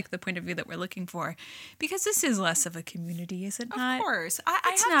that's Yeah. like the point of view that we're looking for. Because this is less of a community, is it not? Of course.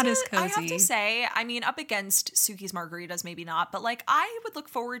 It's not as I have cozy. to say, I mean, up against Suki's Margaritas, maybe not, but like I would look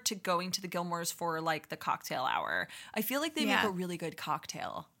forward to going to the Gilmores for like the cocktail hour. I feel like they make Yeah. a really good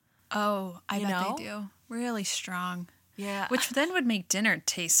cocktail. Oh, I You bet know? they do. Really strong. Yeah. Which then would make dinner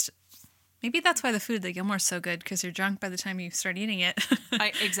taste... Maybe that's why the food at the Gilmore's so good, because you're drunk by the time you start eating it.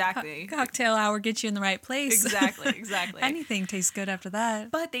 Exactly. Cocktail hour gets you in the right place. Exactly. Anything tastes good after that.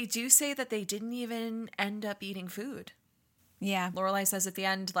 But they do say that they didn't even end up eating food. Yeah. Lorelai says at the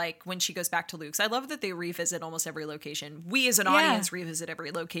end, like when she goes back to Luke's, I love that they revisit almost every location. We as an Yeah. audience revisit every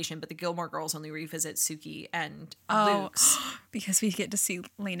location, but the Gilmore girls only revisit Suki and Luke's. Because we get to see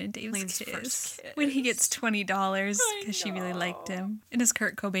Lane and Dave's Lane's kiss. first kiss. When he gets $20 because she really liked him. And his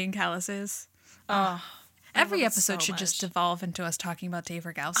Kurt Cobain calluses. Every love it episode so should just much. devolve into us talking about Dave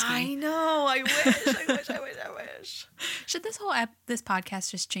Rogowski. I know. I wish. Should this whole this podcast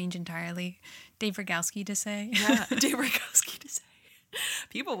just change entirely? Dave Rogowski to say? Yeah, Dave Rogowski to say.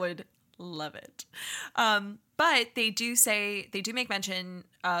 People would love it. But they do make mention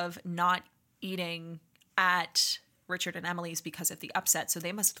of not eating at Richard and Emily's because of the upset, so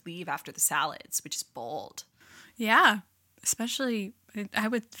they must leave after the salads, which is bold. Yeah. Especially, if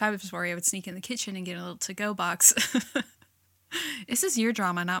I was Rory, I would sneak in the kitchen and get a little to-go box. This is your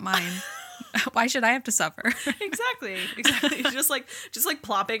drama, not mine. Why should I have to suffer? Exactly. just like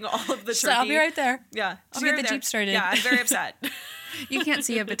plopping all of the turkey. So I'll be right there. Yeah. Just get the Jeep started. Yeah, I'm very upset. You can't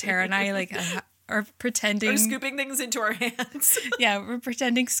see it, but Tara and I are pretending. We're scooping things into our hands. Yeah, we're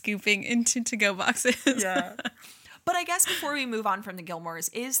pretending scooping into to-go boxes. Yeah. But I guess before we move on from the Gilmores,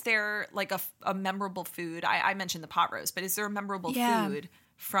 is there like a memorable food? I mentioned the pot roast, but is there a memorable food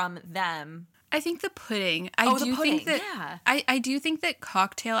from them? I think the pudding. I do think that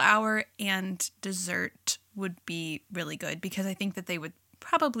cocktail hour and dessert would be really good because I think that they would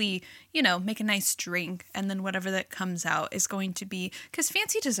probably, make a nice drink and then whatever that comes out is going to be, because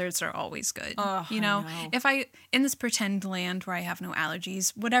fancy desserts are always good. I know. If in this pretend land where I have no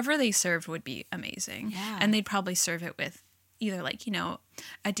allergies, whatever they served would be amazing. Yeah. And they'd probably serve it with either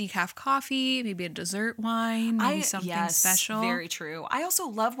a decaf coffee, maybe a dessert wine, maybe something special. Very true. I also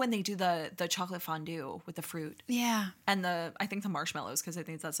love when they do the chocolate fondue with the fruit. Yeah. And I think the marshmallows, because I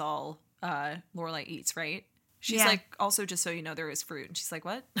think that's all Lorelai eats, right? She's Yeah. like, also, just so you know, there is fruit. And she's like,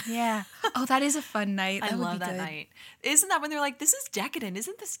 what? Yeah. Oh, that is a fun night. I love that night. Isn't that when they're like, this is decadent?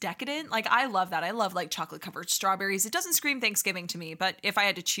 Isn't this decadent? Like, I love that. I love like chocolate covered strawberries. It doesn't scream Thanksgiving to me, but if I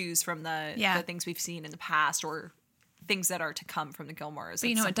had to choose from the things we've seen in the past or things that are to come from the Gilmores.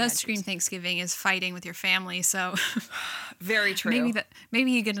 But it does scream Thanksgiving is fighting with your family, so very true.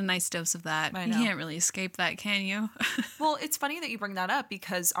 Maybe you get a nice dose of that. I You know. can't really escape that, can you? Well, it's funny that you bring that up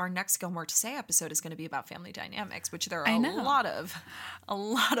because our next Gilmore to Say episode is going to be about family dynamics, which there are a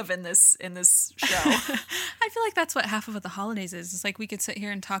lot of in this show. I feel like that's what half of the holidays is. It's like we could sit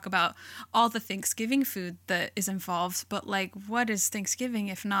here and talk about all the Thanksgiving food that is involved, but like, what is Thanksgiving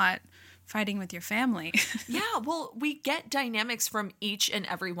if not fighting with your family? Yeah, well, we get dynamics from each and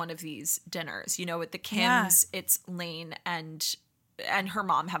every one of these dinners. With the Kims, it's Lane and her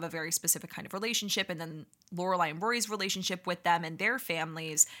mom have a very specific kind of relationship, and then Lorelai and Rory's relationship with them and their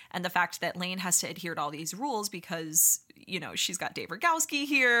families, and the fact that Lane has to adhere to all these rules because she's got Dave Rogowski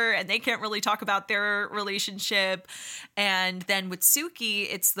here and they can't really talk about their relationship. And then with Suki,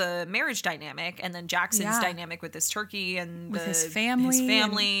 it's the marriage dynamic, and then Jackson's dynamic with this turkey and with his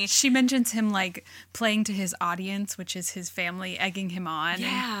family. She mentions him like playing to his audience, which is his family egging him on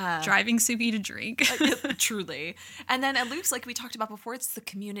and driving Suki to drink. Truly. And then at Luke's, like we talked about before, it's the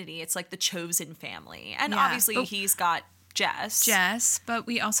community. It's like the chosen family. And obviously he's got Jess. But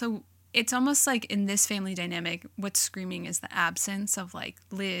we also, it's almost like in this family dynamic, what's screaming is the absence of like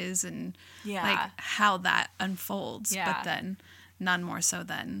Liz and like how that unfolds. Yeah. But then none more so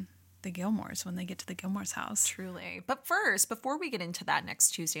than the Gilmores when they get to the Gilmores house. Truly. But first, before we get into that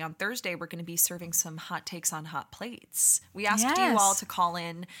next Tuesday, on Thursday, we're going to be serving some hot takes on hot plates. We asked you all to call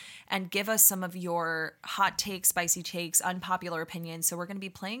in and give us some of your hot takes, spicy takes, unpopular opinions. So we're going to be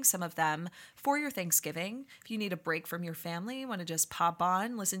playing some of them for your Thanksgiving. If you need a break from your family, want to just pop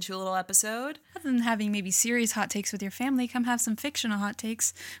on, listen to a little episode. Other than having maybe serious hot takes with your family, come have some fictional hot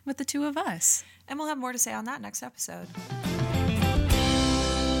takes with the two of us. And we'll have more to say on that next episode.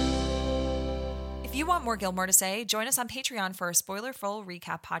 If you want more Gilmore to Say, join us on Patreon for a spoiler-full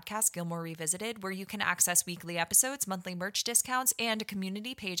recap podcast, Gilmore Revisited, where you can access weekly episodes, monthly merch discounts, and a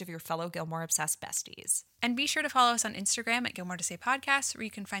community page of your fellow Gilmore-obsessed besties. And be sure to follow us on Instagram at Gilmore to Say Podcast, where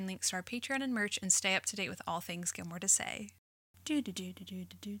you can find links to our Patreon and merch and stay up to date with all things Gilmore to Say.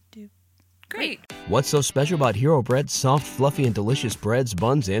 Great. What's so special about Hero Bread's soft, fluffy, and delicious breads,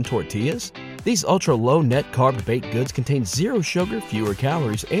 buns, and tortillas? These ultra-low net-carb baked goods contain zero sugar, fewer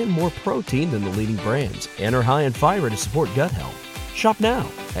calories, and more protein than the leading brands, and are high in fiber to support gut health. Shop now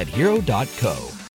at Hero.co.